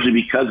 largely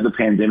because of the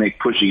pandemic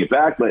pushing it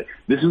back, but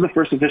this is the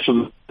first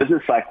official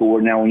visit cycle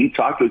where now when you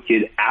talk to a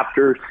kid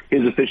after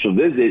his official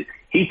visit,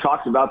 he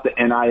talks about the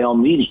NIL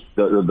meeting,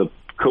 the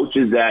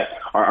coaches that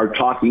are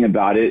talking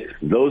about it.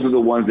 Those are the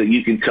ones that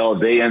you can tell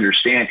they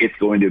understand it's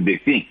going to be a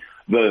big thing.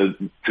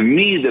 To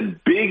me, the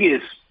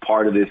biggest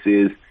part of this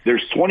is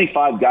there's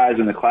 25 guys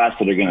in the class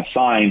that are going to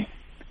sign.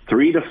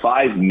 3 to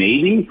 5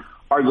 maybe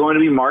are going to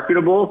be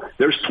marketable.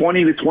 There's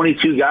 20 to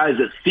 22 guys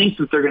that think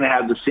that they're going to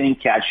have the same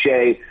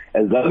cachet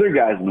as other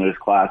guys in those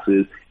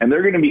classes, and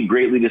they're going to be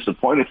greatly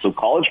disappointed. So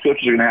college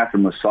coaches are going to have to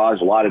massage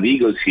a lot of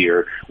egos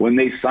here when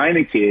they sign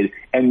a kid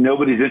and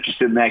nobody's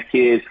interested in that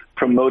kid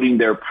promoting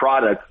their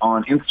product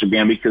on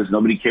Instagram because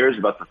nobody cares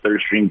about the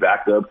third-string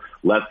backup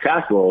left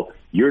tackle.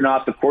 You're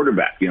not the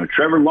quarterback. You know,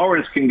 Trevor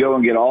Lawrence can go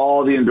and get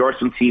all the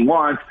endorsements he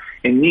wants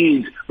and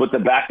needs, but the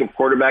backup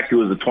quarterback who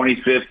was the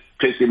 25th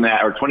pick in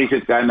that, or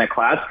 25th guy in that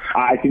class,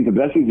 I think the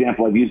best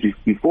example I've used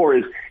before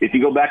is if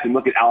you go back and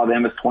look at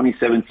Alabama's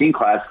 2017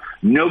 class,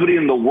 nobody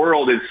in the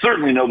world, and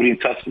certainly nobody in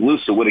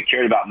Tuscaloosa, would have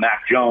cared about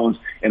Mac Jones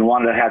and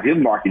wanted to have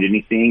him market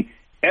anything.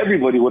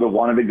 Everybody would have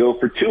wanted to go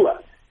for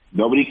Tua.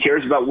 Nobody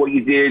cares about what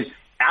you did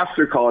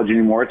after college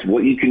anymore. It's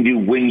what you can do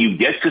when you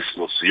get to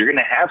school. So you're going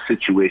to have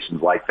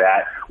situations like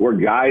that where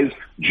guys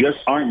just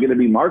aren't going to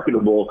be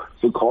marketable.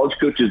 So college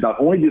coaches, not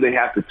only do they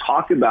have to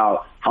talk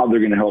about how they're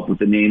going to help with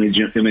the name,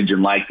 image,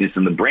 and likeness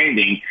and the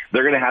branding,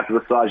 they're going to have to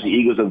massage the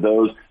egos of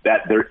those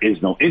that there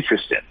is no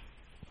interest in.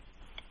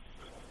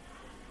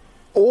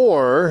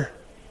 Or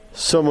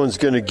someone's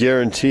going to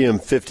guarantee him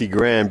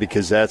 $50,000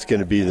 because that's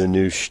going to be the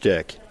new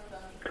shtick.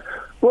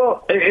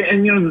 Well,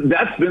 and you know,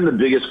 that's been the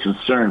biggest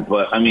concern.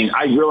 But, I mean,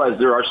 I realize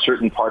there are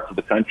certain parts of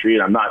the country,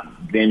 and I'm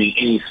not naming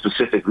any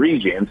specific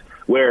regions,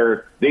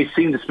 where they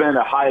seem to spend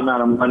a high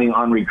amount of money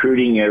on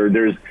recruiting, or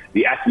there's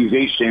the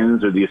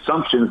accusations or the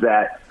assumptions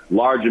that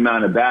large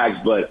amount of bags.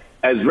 But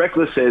as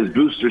reckless as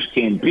boosters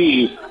can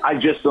be, I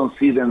just don't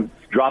see them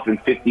dropping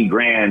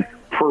 $50,000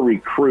 per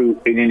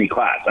recruit in any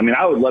class. I mean,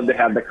 I would love to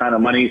have that kind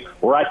of money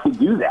where I could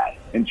do that.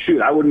 And shoot,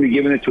 I wouldn't be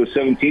giving it to a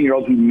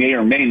 17-year-old who may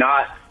or may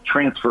not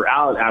transfer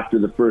out after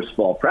the first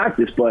fall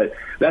practice. But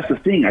that's the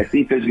thing. I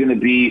think there's going to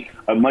be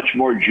a much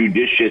more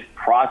judicious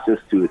process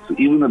to it. So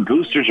even the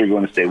boosters are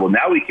going to say, well,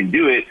 now we can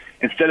do it.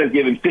 Instead of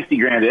giving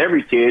 $50,000 to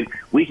every kid,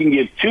 we can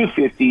give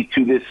 $250,000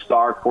 to this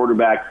star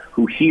quarterback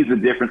who he's the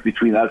difference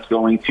between us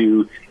going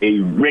to a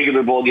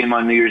regular bowl game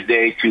on New Year's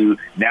Day to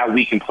now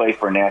we can play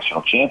for a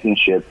national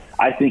championship.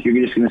 I think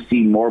you're just going to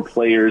see more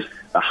players,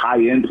 the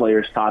high-end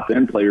players,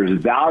 top-end players,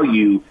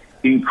 value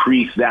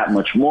increase that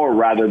much more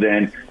rather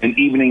than an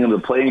evening of the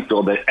playing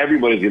field that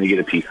everybody's going to get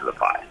a piece of the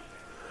pie.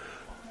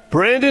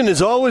 Brandon,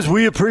 as always,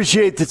 we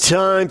appreciate the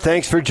time.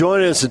 Thanks for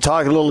joining us and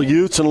talking a little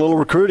Utes and a little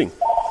recruiting.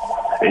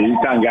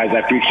 Anytime, guys. I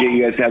appreciate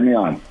you guys having me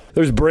on.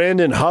 There's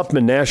Brandon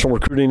Huffman, national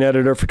recruiting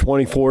editor for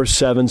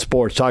 24/7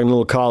 Sports, talking a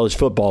little college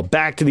football.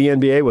 Back to the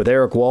NBA with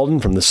Eric Walden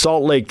from the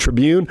Salt Lake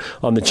Tribune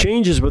on the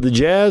changes with the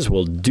Jazz.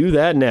 We'll do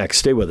that next.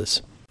 Stay with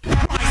us.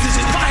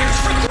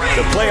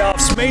 The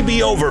playoffs may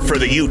be over for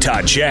the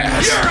Utah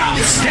Jazz,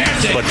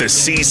 but the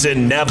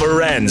season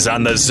never ends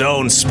on the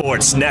Zone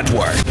Sports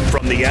Network.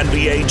 From the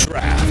NBA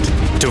Draft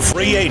to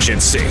free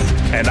agency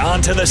and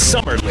on to the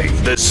Summer League,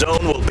 the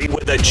Zone will be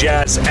with the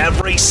Jazz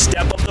every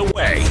step of the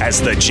way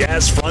as the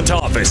Jazz front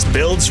office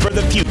builds for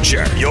the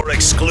future. Your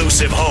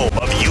exclusive home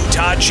of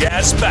Utah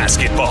Jazz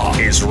basketball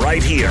is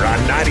right here on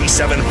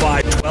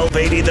 97.5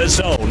 1280 The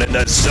Zone and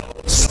the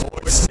Zone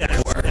Sports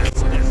Network.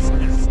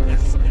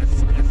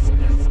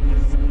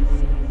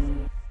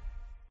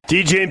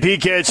 DJ and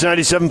PK, it's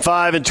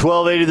 97.5 and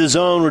 1280 The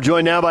Zone. We're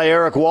joined now by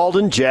Eric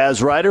Walden,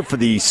 Jazz writer for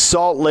the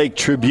Salt Lake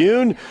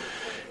Tribune.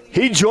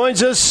 He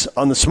joins us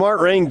on the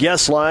Smart Rain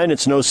guest line.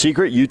 It's no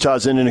secret,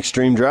 Utah's in an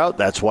extreme drought.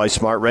 That's why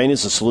Smart Rain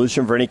is a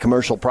solution for any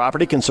commercial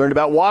property concerned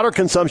about water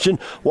consumption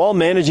while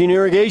managing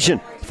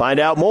irrigation. Find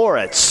out more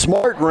at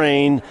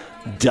smartrain.net.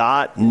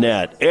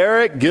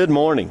 Eric, good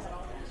morning.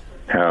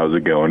 How's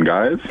it going,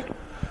 guys?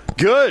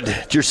 Good.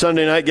 Did your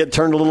Sunday night get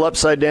turned a little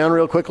upside down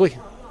real quickly?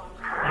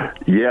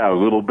 Yeah, a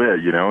little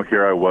bit.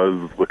 Here I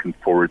was looking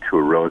forward to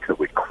a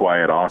relatively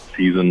quiet off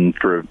season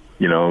for,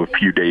 a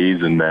few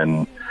days, and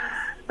then,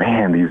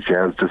 man, these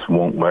Jazz just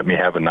won't let me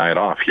have a night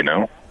off,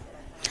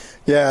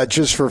 Yeah,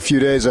 just for a few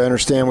days. I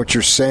understand what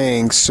you're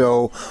saying.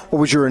 So what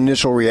was your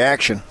initial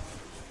reaction?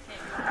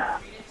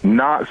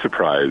 Not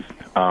surprised.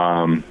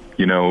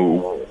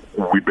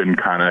 We've been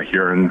kind of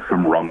hearing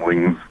some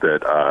rumblings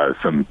that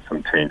some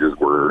changes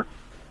were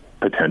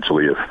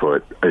potentially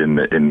afoot in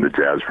the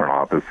Jazz front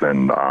office,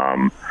 and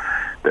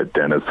that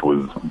Dennis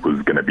was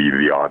going to be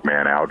the odd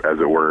man out, as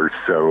it were.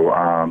 So,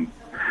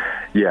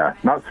 yeah,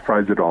 not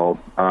surprised at all.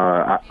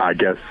 I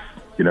guess,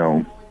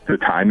 the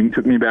timing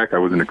took me back. I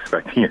wasn't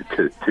expecting it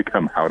to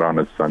come out on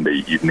a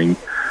Sunday evening.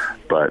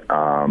 But,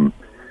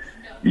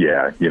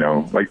 yeah,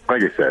 like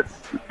I said,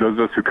 those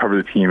of us who cover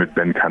the team had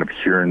been kind of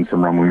hearing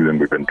some rumblings, and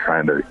we've been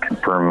trying to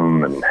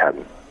confirm them and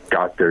hadn't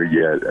got there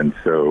yet. And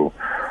so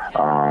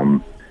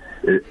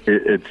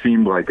it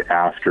seemed like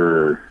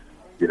after,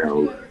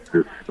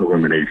 this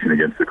elimination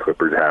against the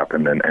Clippers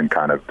happened and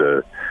kind of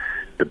the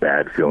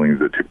bad feelings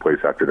that took place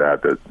after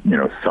that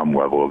some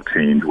level of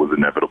change was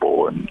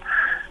inevitable, and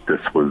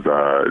this was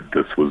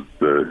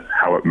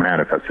how it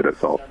manifested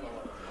itself.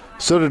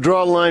 So to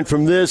draw a line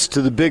from this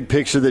to the big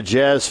picture that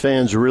Jazz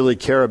fans really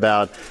care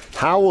about,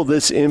 how will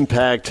this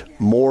impact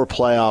more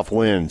playoff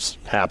wins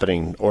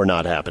happening or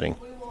not happening?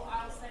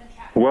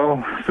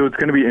 Well, so it's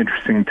going to be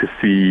interesting to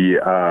see.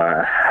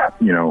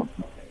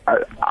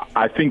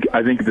 I think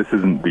this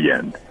isn't the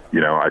end.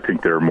 I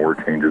think there are more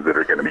changes that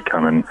are going to be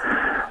coming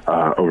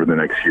over the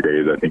next few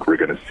days. I think we're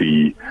going to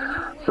see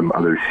some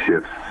other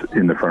shifts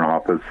in the front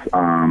office.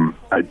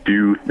 I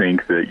do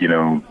think that,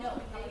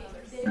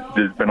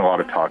 there's been a lot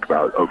of talk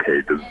about,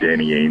 okay, does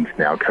Danny Ainge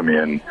now come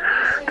in?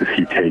 Does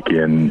he take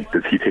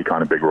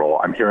on a big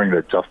role? I'm hearing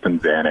that Justin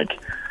Zanuck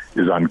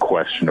is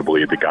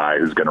unquestionably the guy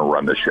who's going to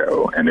run the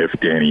show. And if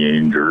Danny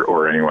Ainge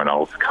or anyone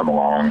else come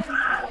along,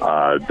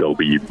 they'll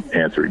be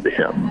answering to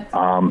him.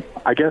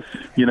 I guess,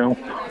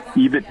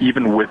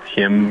 even with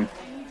him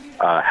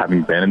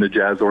having been in the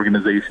Jazz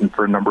organization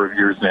for a number of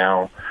years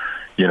now,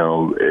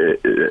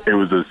 it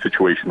was a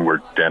situation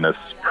where Dennis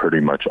pretty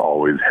much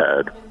always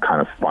had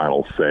kind of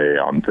final say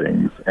on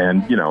things.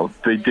 And,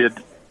 they did.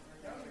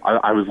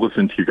 I was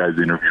listening to you guys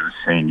interview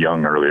Shane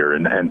Young earlier,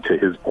 and to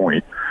his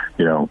point,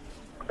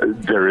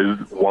 there is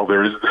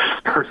this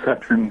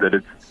perception that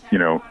it's,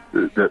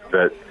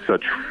 that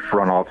such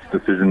front office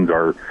decisions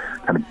are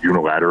kind of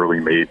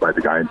unilaterally made by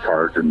the guy in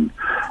charge, and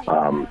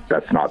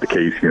that's not the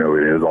case.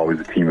 It is always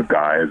a team of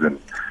guys, and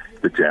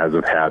the Jazz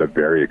have had a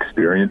very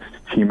experienced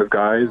team of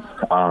guys.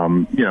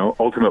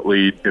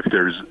 Ultimately, if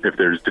there's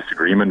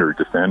disagreement or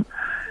dissent,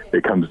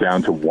 it comes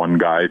down to one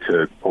guy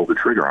to pull the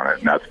trigger on it,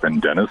 and that's been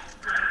Dennis.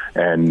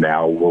 And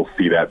now we'll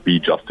see that be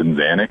Justin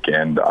Zanuck,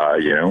 and I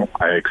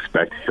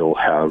expect he'll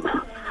have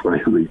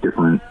slightly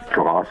different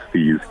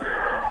philosophies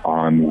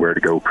on where to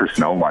go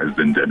personnel-wise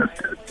than Dennis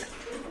did.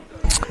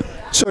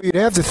 So you'd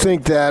have to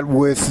think that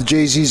with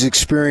Jay-Z's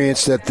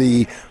experience that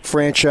the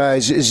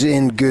franchise is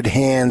in good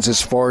hands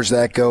as far as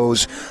that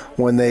goes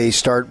when they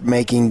start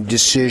making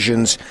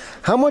decisions.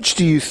 How much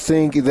do you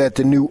think that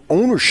the new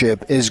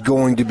ownership is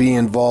going to be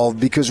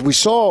involved? Because we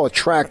saw a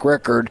track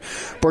record,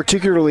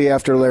 particularly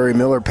after Larry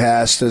Miller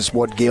passed, as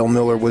what Gail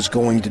Miller was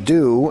going to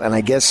do, and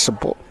I guess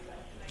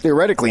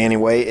theoretically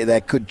anyway,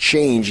 that could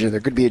change.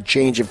 There could be a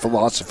change in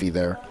philosophy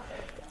there.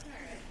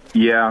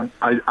 Yeah,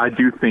 I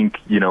do think,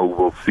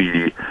 we'll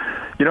see.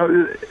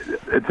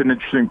 It's an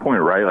interesting point,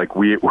 right? Like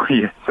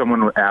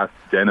someone asked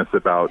Dennis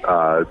about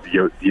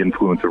the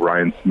influence of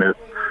Ryan Smith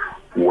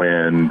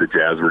when the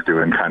Jazz were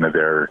doing kind of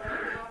their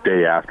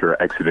day after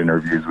exit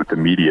interviews with the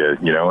media,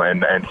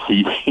 and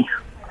he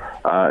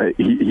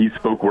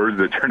spoke words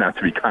that turned out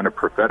to be kind of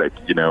prophetic.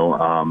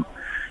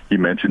 he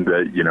mentioned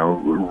that,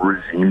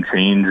 regime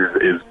change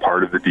is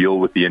part of the deal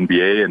with the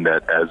NBA, and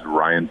that as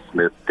Ryan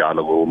Smith got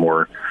a little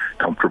more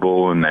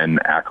comfortable and then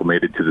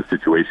acclimated to the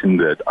situation,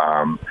 that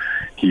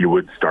he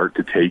would start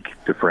to take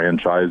the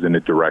franchise in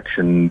a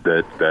direction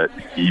that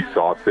he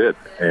saw fit.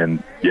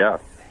 And yeah,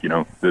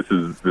 this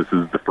is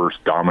the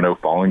first domino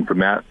falling from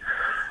that.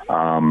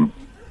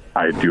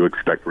 I do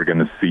expect we're going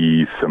to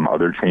see some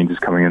other changes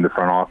coming in the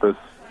front office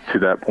to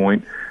that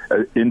point.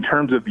 In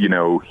terms of,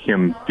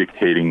 him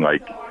dictating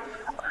like,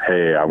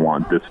 hey, I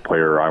want this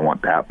player, I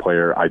want that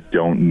player, I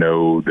don't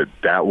know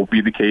that will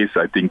be the case.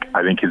 I think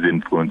his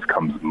influence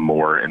comes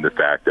more in the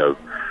fact of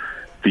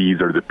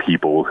these are the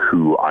people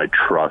who I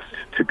trust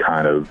to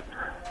kind of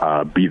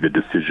be the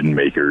decision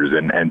makers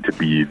and to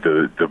be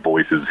the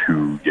voices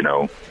who,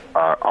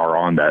 are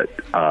on that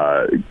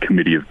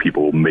committee of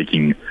people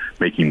making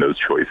those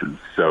choices.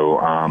 So,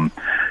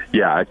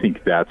 I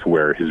think that's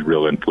where his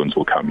real influence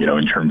will come,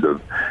 in terms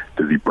of,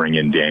 does he bring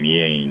in Danny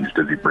Ainge?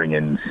 Does he bring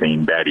in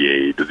Shane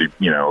Battier? Does he,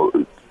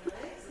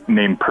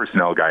 name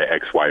personnel guy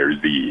X, Y, or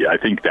Z? I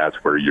think that's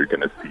where you're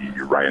going to see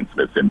Ryan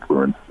Smith's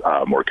influence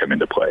more come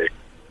into play.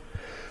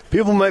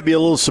 People might be a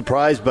little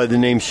surprised by the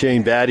name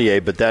Shane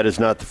Battier, but that is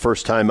not the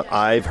first time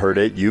I've heard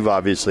it. You've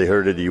obviously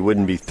heard it. You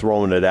wouldn't be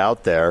throwing it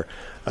out there.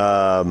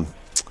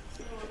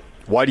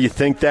 Why do you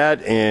think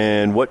that,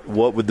 and what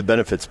would the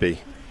benefits be?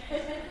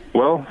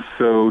 Well,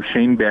 so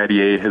Shane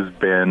Battier has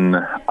been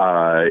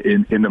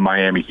in the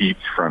Miami Heat's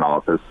front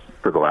office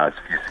for the last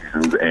few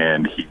seasons,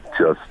 and he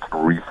just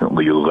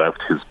recently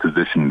left his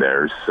position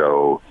there.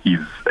 So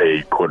he's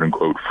a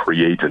quote-unquote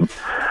free agent.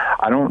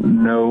 I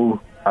don't know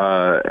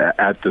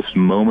at this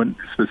moment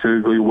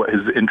specifically what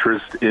his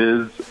interest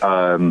is.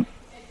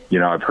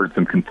 I've heard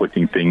some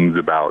conflicting things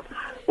about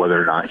whether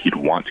or not he'd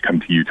want to come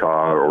to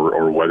Utah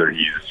or whether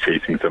he's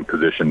chasing some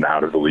position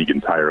out of the league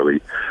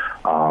entirely.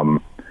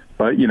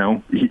 But,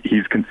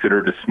 he's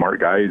considered a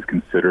smart guy. He's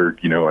considered,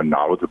 a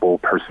knowledgeable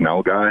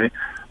personnel guy.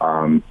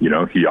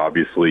 He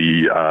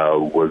obviously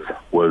was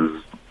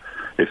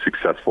a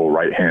successful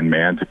right-hand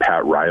man to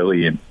Pat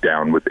Riley and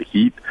down with the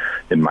Heat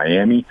in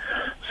Miami.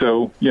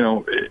 So,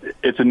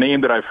 it's a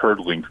name that I've heard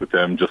linked with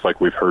them, just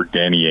like we've heard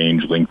Danny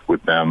Ainge linked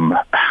with them.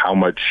 How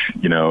much,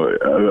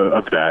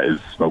 of that is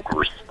smoke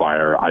versus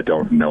fire, I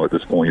don't know at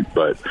this point.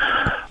 But,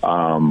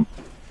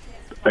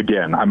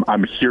 again,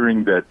 I'm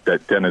hearing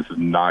that Dennis is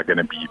not going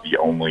to be the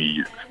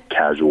only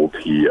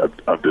casualty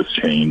of this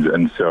change.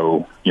 And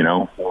so,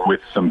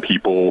 with some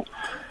people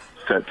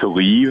set to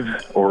leave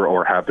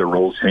or have their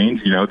roles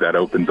change, that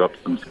opens up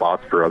some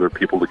spots for other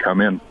people to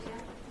come in.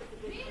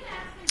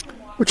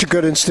 What's your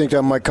gut instinct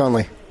on Mike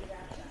Conley?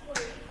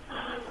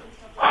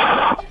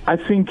 I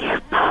think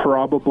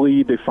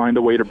probably they find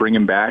a way to bring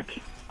him back,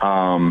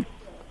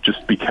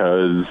 just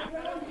because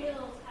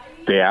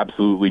they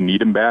absolutely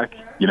need him back.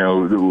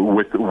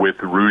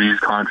 With Rudy's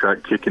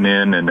contract kicking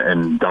in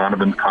and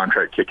Donovan's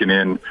contract kicking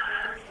in,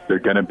 they're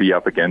going to be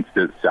up against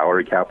it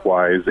salary cap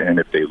wise. And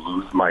if they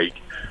lose Mike,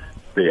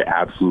 they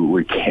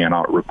absolutely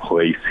cannot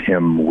replace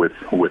him with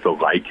a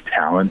like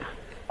talent.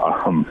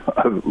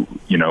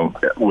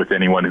 With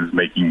anyone who's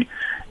making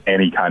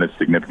any kind of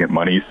significant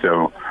money.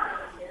 So,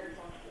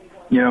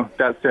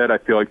 that said, I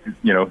feel like,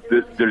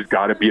 there's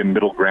got to be a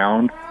middle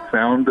ground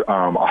found.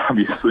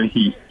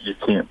 Obviously, you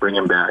can't bring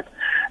him back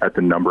at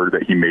the number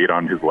that he made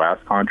on his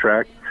last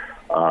contract,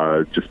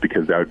 just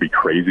because that would be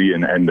crazy.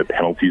 And the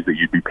penalties that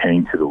you'd be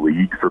paying to the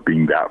league for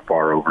being that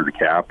far over the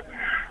cap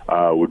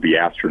would be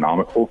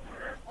astronomical.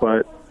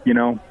 But,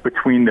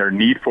 between their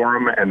need for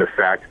him and the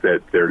fact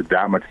that they're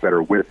that much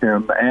better with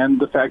him, and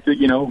the fact that,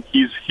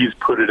 he's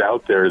put it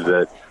out there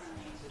that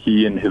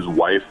he and his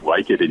wife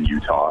like it in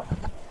Utah,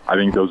 I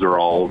think those are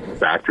all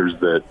factors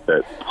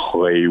that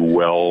play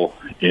well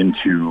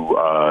into,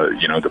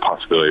 the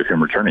possibility of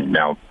him returning.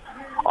 Now,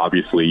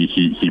 obviously,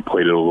 he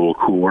played it a little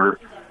cooler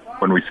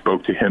when we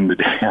spoke to him the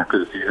day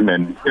after the season,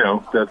 and,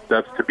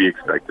 that's to be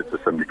expected to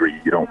some degree.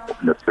 You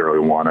don't necessarily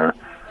want to,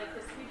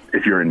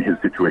 if you're in his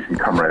situation,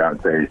 come right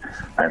out and say,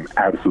 I'm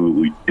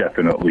absolutely,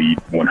 definitely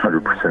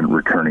 100%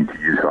 returning to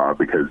Utah,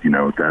 because,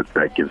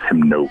 that gives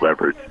him no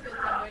leverage.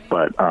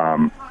 But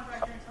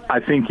I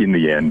think in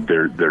the end,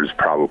 there's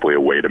probably a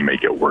way to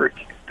make it work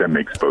that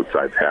makes both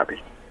sides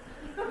happy.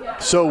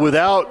 So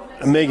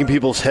without making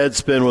people's heads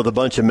spin with a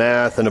bunch of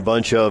math and a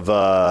bunch of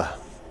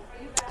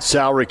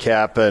salary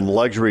cap and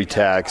luxury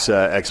tax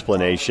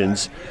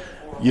explanations,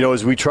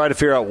 as we try to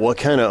figure out what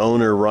kind of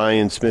owner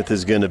Ryan Smith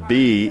is going to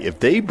be, if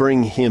they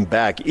bring him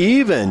back,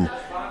 even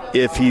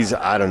if he's,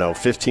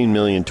 15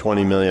 million,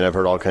 20 million, I've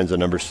heard all kinds of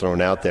numbers thrown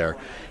out there,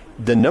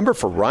 the number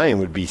for Ryan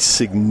would be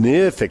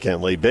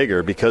significantly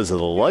bigger because of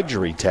the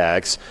luxury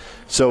tax.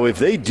 So if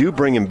they do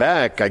bring him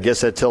back, I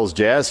guess that tells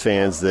Jazz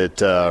fans that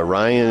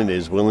Ryan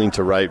is willing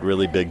to write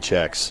really big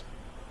checks.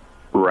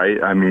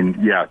 Right. I mean,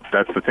 yeah,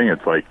 that's the thing.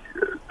 It's like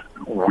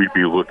we'd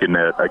be looking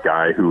at a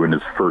guy who in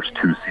his first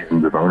 2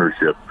 seasons of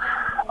ownership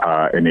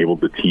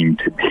enabled the team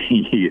to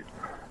be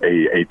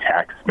a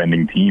tax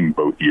spending team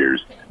both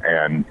years.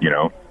 And,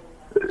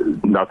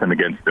 nothing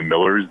against the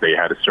Millers. They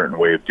had a certain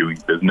way of doing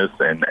business,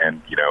 and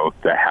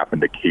that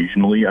happened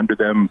occasionally under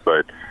them,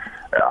 but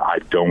I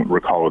don't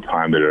recall a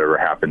time that it ever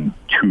happened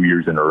 2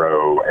 years in a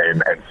row,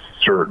 and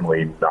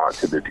certainly not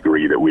to the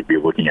degree that we'd be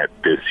looking at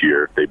this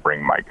year if they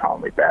bring Mike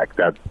Conley back.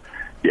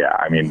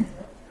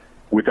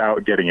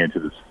 Without getting into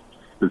the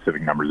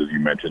specific numbers, as you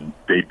mentioned,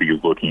 they'd be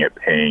looking at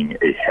paying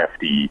a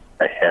hefty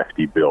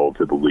bill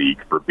to the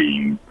league for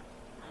being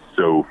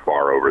so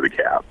far over the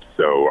cap.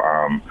 So,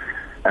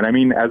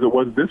 as it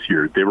was this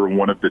year, they were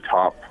one of the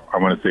top, I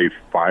want to say,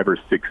 5 or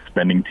 6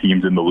 spending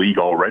teams in the league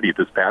already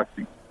this past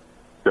season.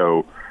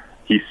 So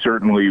he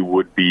certainly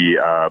would be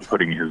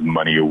putting his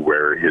money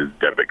where his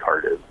debit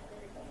card is.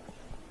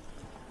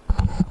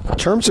 In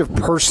terms of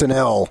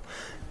personnel,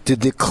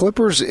 did the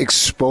Clippers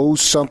expose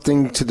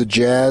something to the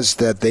Jazz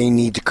that they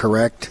need to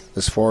correct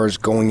as far as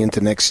going into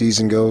next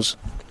season goes?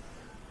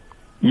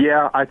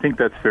 Yeah, I think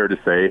that's fair to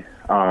say.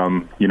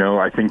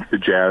 I think the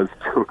Jazz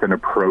took an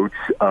approach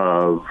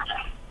of,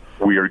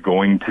 we are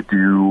going to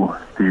do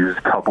these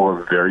couple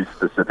of very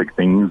specific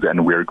things,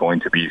 and we're going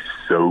to be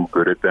so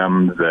good at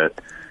them that,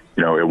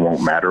 it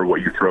won't matter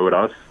what you throw at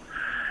us.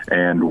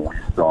 And we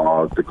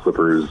saw the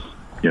Clippers,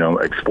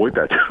 exploit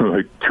that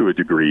to a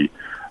degree.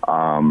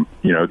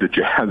 The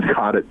Jazz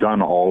got it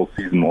done all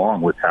season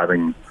long with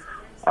having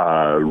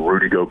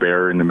Rudy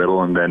Gobert in the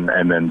middle and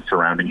then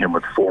surrounding him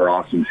with 4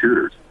 awesome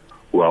shooters.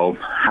 Well,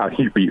 how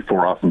do you beat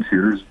 4 awesome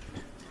shooters?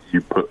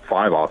 You put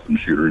 5 awesome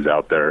shooters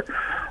out there.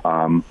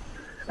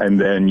 And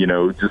then,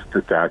 just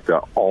the fact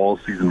that all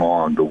season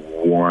long, the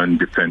one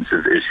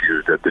defensive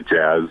issue that the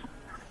Jazz,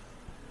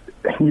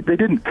 they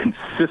didn't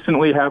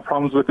consistently have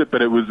problems with it,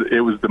 but it was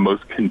the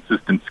most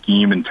consistent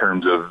scheme in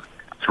terms of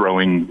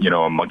throwing,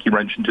 a monkey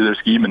wrench into their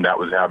scheme, and that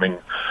was having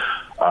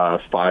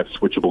 5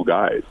 switchable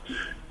guys.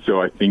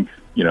 So I think,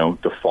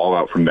 the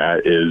fallout from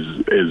that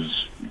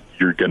is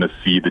you're going to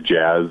see the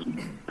Jazz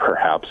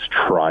perhaps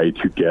try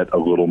to get a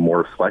little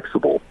more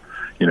flexible.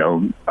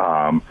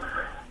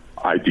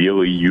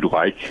 Ideally, you'd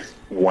like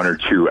 1 or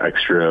 2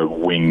 extra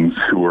wings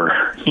who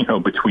are,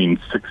 between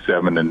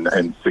 6'7"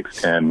 and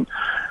 6'10",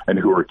 and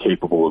who are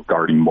capable of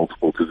guarding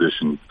multiple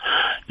positions.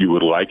 You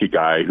would like a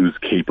guy who's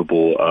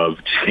capable of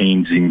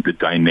changing the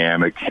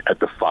dynamic at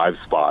the 5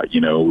 spot,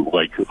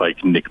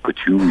 like Nick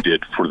Batum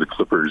did for the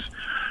Clippers,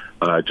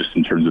 just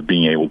in terms of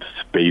being able to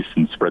space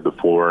and spread the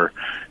floor,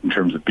 in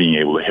terms of being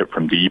able to hit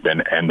from deep,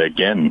 and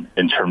again,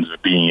 in terms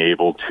of being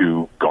able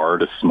to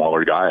guard a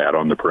smaller guy out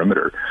on the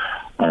perimeter.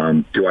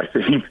 Do I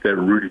think that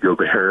Rudy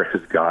Gobert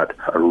has got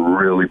a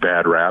really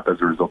bad rap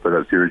as a result of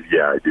that series?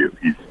 Yeah, I do.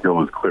 He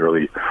still is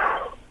clearly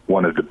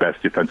one of the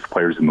best defensive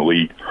players in the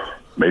league,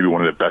 maybe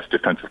one of the best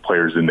defensive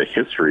players in the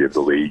history of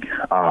the league.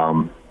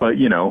 But,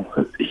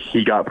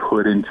 he got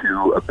put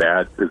into a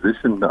bad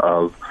position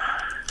of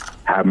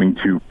having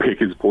to pick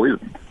his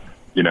poison.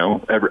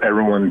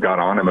 Everyone got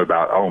on him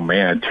about, oh,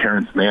 man,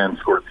 Terrence Mann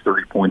scored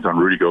 30 points on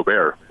Rudy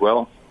Gobert.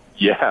 Well,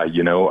 yeah,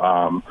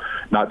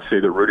 not to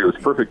say that Rudy was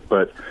perfect,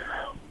 but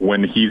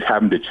when he's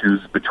having to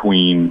choose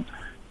between,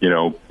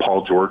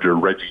 Paul George or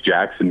Reggie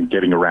Jackson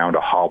getting around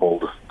a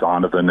hobbled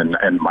Donovan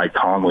and Mike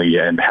Conley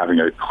and having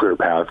a clear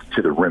path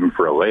to the rim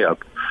for a layup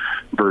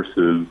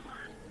versus,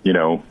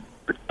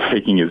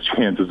 taking his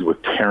chances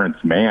with Terrence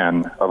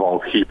Mann, of all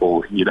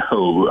people,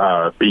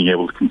 being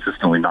able to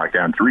consistently knock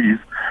down threes,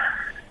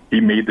 he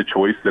made the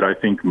choice that I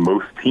think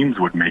most teams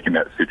would make in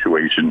that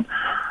situation.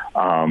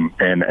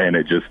 And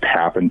it just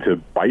happened to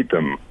bite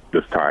them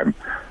this time.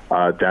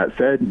 That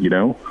said,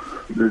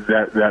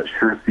 that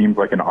sure seems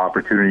like an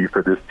opportunity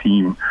for this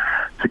team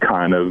to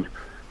kind of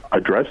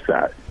address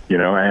that,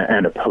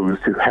 and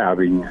opposed to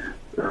having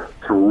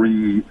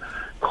 3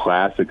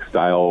 classic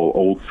style,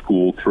 old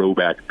school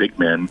throwback big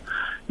men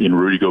in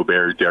Rudy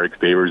Gobert, Derek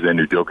Favors, and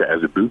Udoka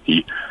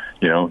Azubuike.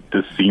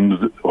 This seems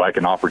like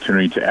an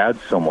opportunity to add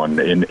someone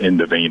in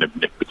the vein of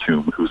Nick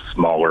Batum, who's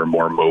smaller,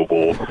 more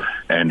mobile,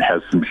 and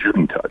has some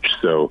shooting touch.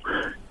 So,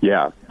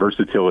 yeah,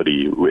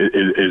 versatility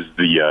is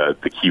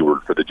the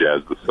keyword for the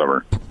Jazz this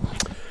summer.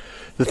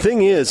 The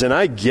thing is, and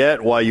I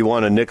get why you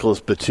want a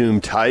Nicholas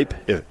Batum type,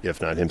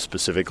 if not him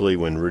specifically,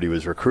 when Rudy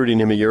was recruiting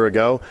him a year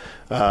ago.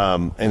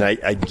 And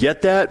I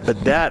get that,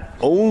 but that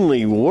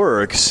only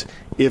works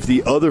if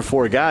the other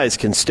 4 guys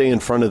can stay in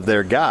front of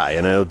their guy.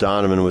 And I know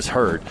Donovan was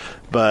hurt,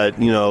 but,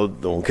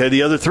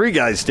 the other 3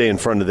 guys stay in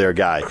front of their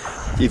guy.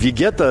 If you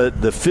get the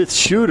 5th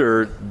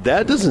shooter,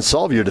 that doesn't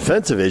solve your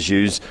defensive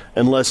issues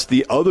unless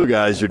the other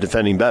guys are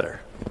defending better.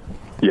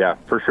 Yeah,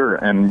 for sure.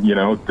 And,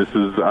 this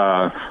is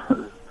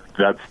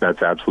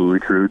that's absolutely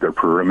true. The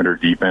perimeter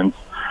defense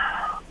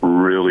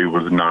really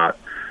was not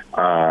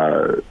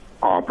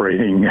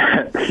operating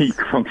at peak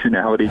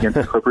functionality against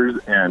the Clippers,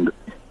 and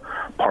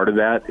part of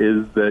that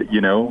is that,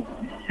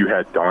 you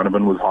had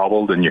Donovan was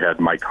hobbled and you had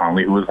Mike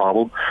Conley who was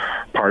hobbled.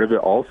 Part of it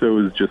also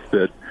is just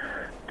that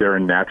they're a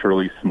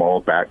naturally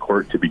small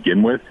backcourt to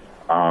begin with.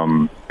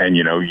 And,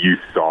 you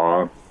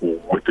saw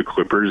with the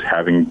Clippers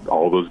having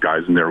all those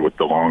guys in there with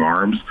the long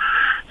arms.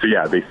 So,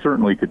 yeah, they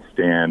certainly could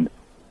stand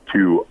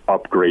to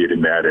upgrade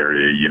in that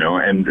area,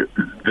 and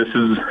this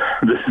is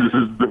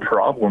the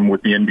problem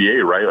with the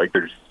NBA, right? Like,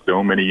 there's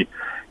so many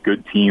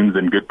good teams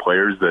and good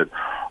players that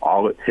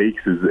all it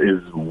takes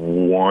is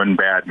one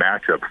bad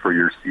matchup for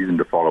your season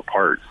to fall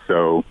apart.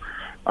 So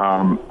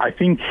I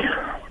think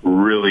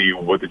really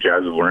what the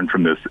Jazz have learned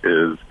from this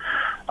is,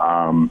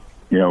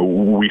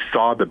 we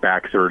saw the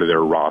back third of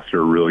their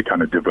roster really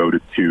kind of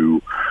devoted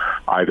to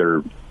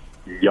either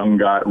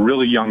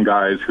really young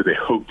guys who they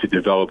hoped to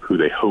develop, who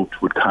they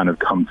hoped would kind of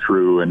come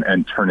through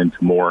and turn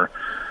into more,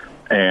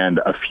 and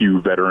a few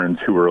veterans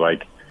who were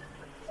like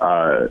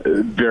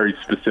very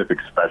specific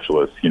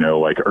specialists,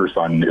 like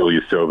Ersan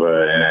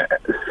Ilyasova,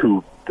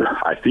 who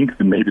I think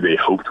maybe they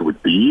hoped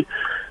would be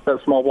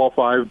that small ball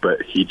 5,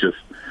 but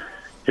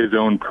his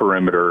own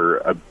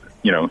perimeter,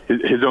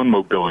 his own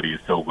mobility is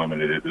so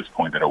limited at this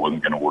point that it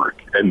wasn't going to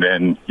work. And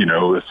then,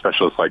 a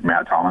specialist like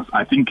Matt Thomas,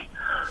 I think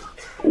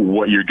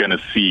what you're going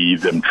to see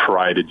them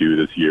try to do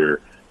this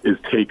year is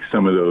take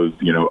some of those,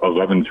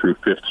 11 through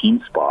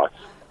 15 spots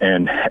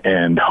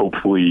and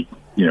hopefully,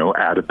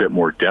 add a bit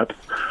more depth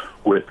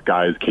with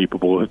guys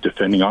capable of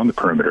defending on the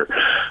perimeter,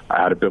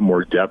 add a bit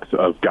more depth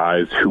of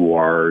guys who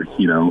are,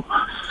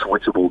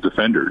 switchable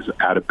defenders,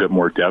 add a bit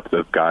more depth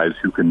of guys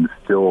who can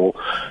fill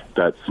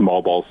that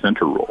small ball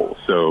center role.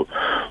 So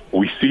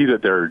we see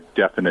that there are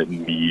definite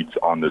needs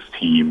on this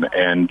team,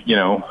 and,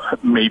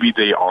 maybe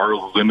they are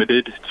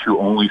limited to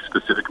only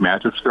specific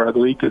matchups throughout the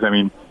league,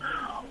 because,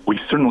 we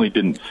certainly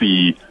didn't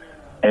see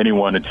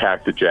anyone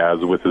attack the Jazz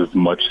with as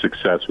much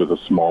success with a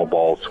small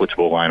ball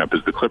switchable lineup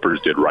as the Clippers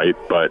did, right?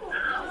 But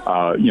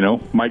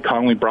Mike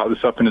Conley brought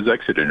this up in his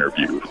exit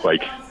interview.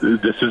 Like,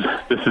 this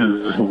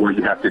is what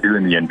you have to do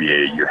in the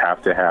NBA. You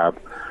have to have,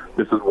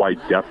 this is why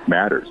depth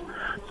matters,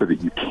 so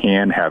that you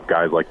can have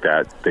guys like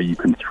that you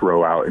can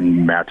throw out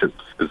and match a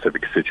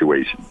specific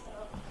situation.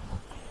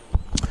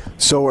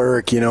 So,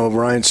 Eric,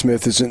 Ryan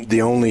Smith isn't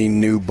the only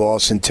new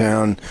boss in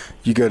town.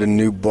 You got a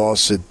new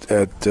boss at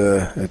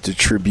the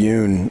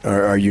Tribune.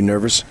 Are you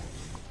nervous?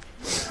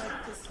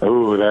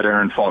 Oh, that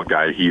Aaron Falk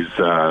guy. He's,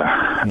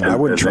 I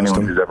wouldn't as trust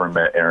anyone him. who's ever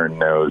met Aaron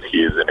knows,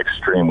 he is an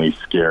extremely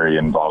scary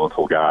and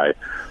volatile guy.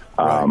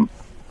 Right.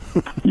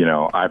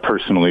 I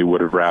personally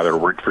would have rather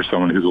worked for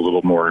someone who's a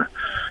little more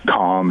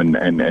calm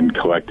and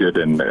collected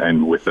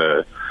and with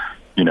a,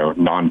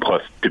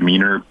 nonplussed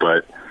demeanor,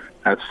 but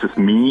that's just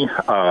me.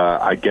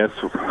 I guess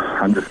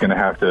I'm just going to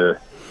have to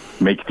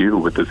make do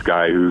with this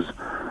guy who's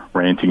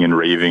ranting and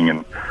raving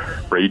and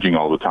raging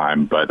all the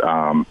time. But,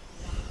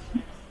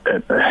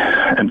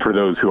 and for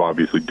those who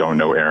obviously don't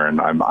know Aaron,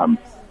 I'm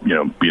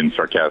being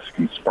sarcastic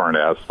and smart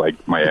ass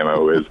like my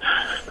MO is.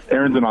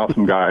 Aaron's an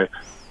awesome guy.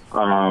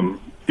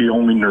 The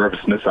only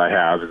nervousness I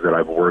have is that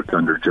I've worked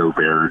under Joe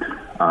Baird,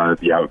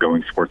 the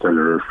outgoing sports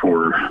editor,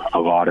 for a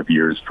lot of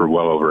years, for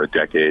well over a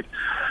decade.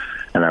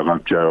 And I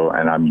love Joe,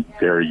 and I'm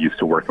very used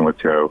to working with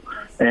Joe.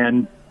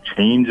 And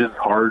change is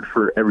hard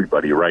for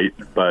everybody, right?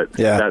 But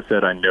That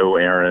said, I know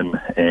Aaron,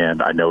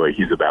 and I know what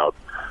he's about.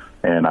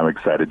 And I'm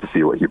excited to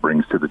see what he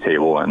brings to the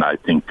table. And I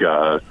think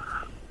our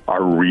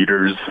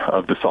readers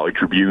of the Salt Lake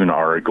Tribune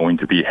are going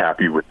to be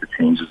happy with the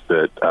changes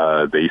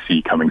that they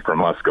see coming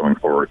from us going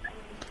forward.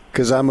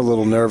 Because I'm a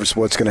little nervous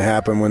what's going to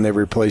happen when they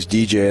replace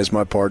DJ as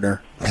my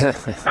partner.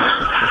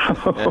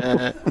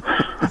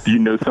 Do you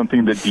know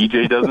something that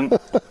DJ doesn't?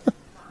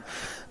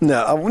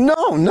 No,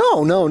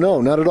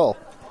 not at all.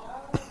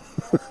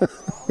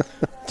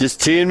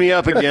 Just teeing me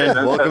up again.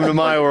 Welcome to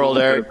my world,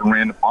 Eric. A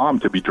random bomb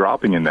to be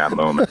dropping in that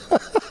moment.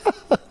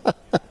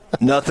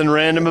 Nothing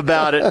random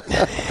about it.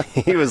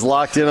 He was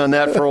locked in on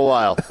that for a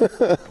while.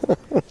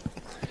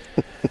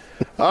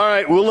 All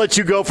right, we'll let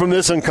you go from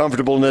this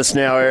uncomfortableness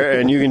now, Eric,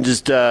 and you can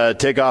just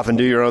take off and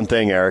do your own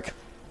thing, Eric.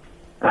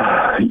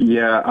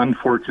 Yeah,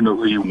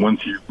 unfortunately,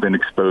 once you've been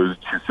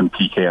exposed to some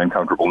PK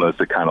uncomfortableness,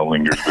 it kind of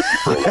lingers with you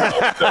for a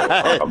while. So,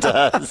 it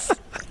does.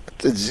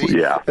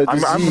 Yeah,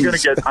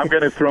 I'm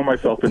gonna throw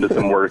myself into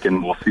some work,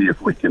 and we'll see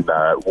if we can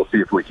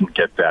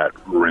get that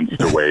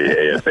rinsed away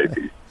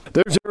ASAP.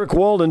 There's Eric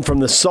Walden from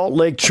the Salt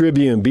Lake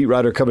Tribune, beat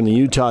writer covering the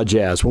Utah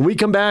Jazz. When we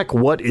come back,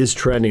 what is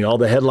trending? All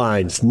the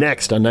headlines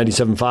next on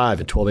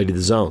 97.5 at 1280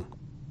 The Zone.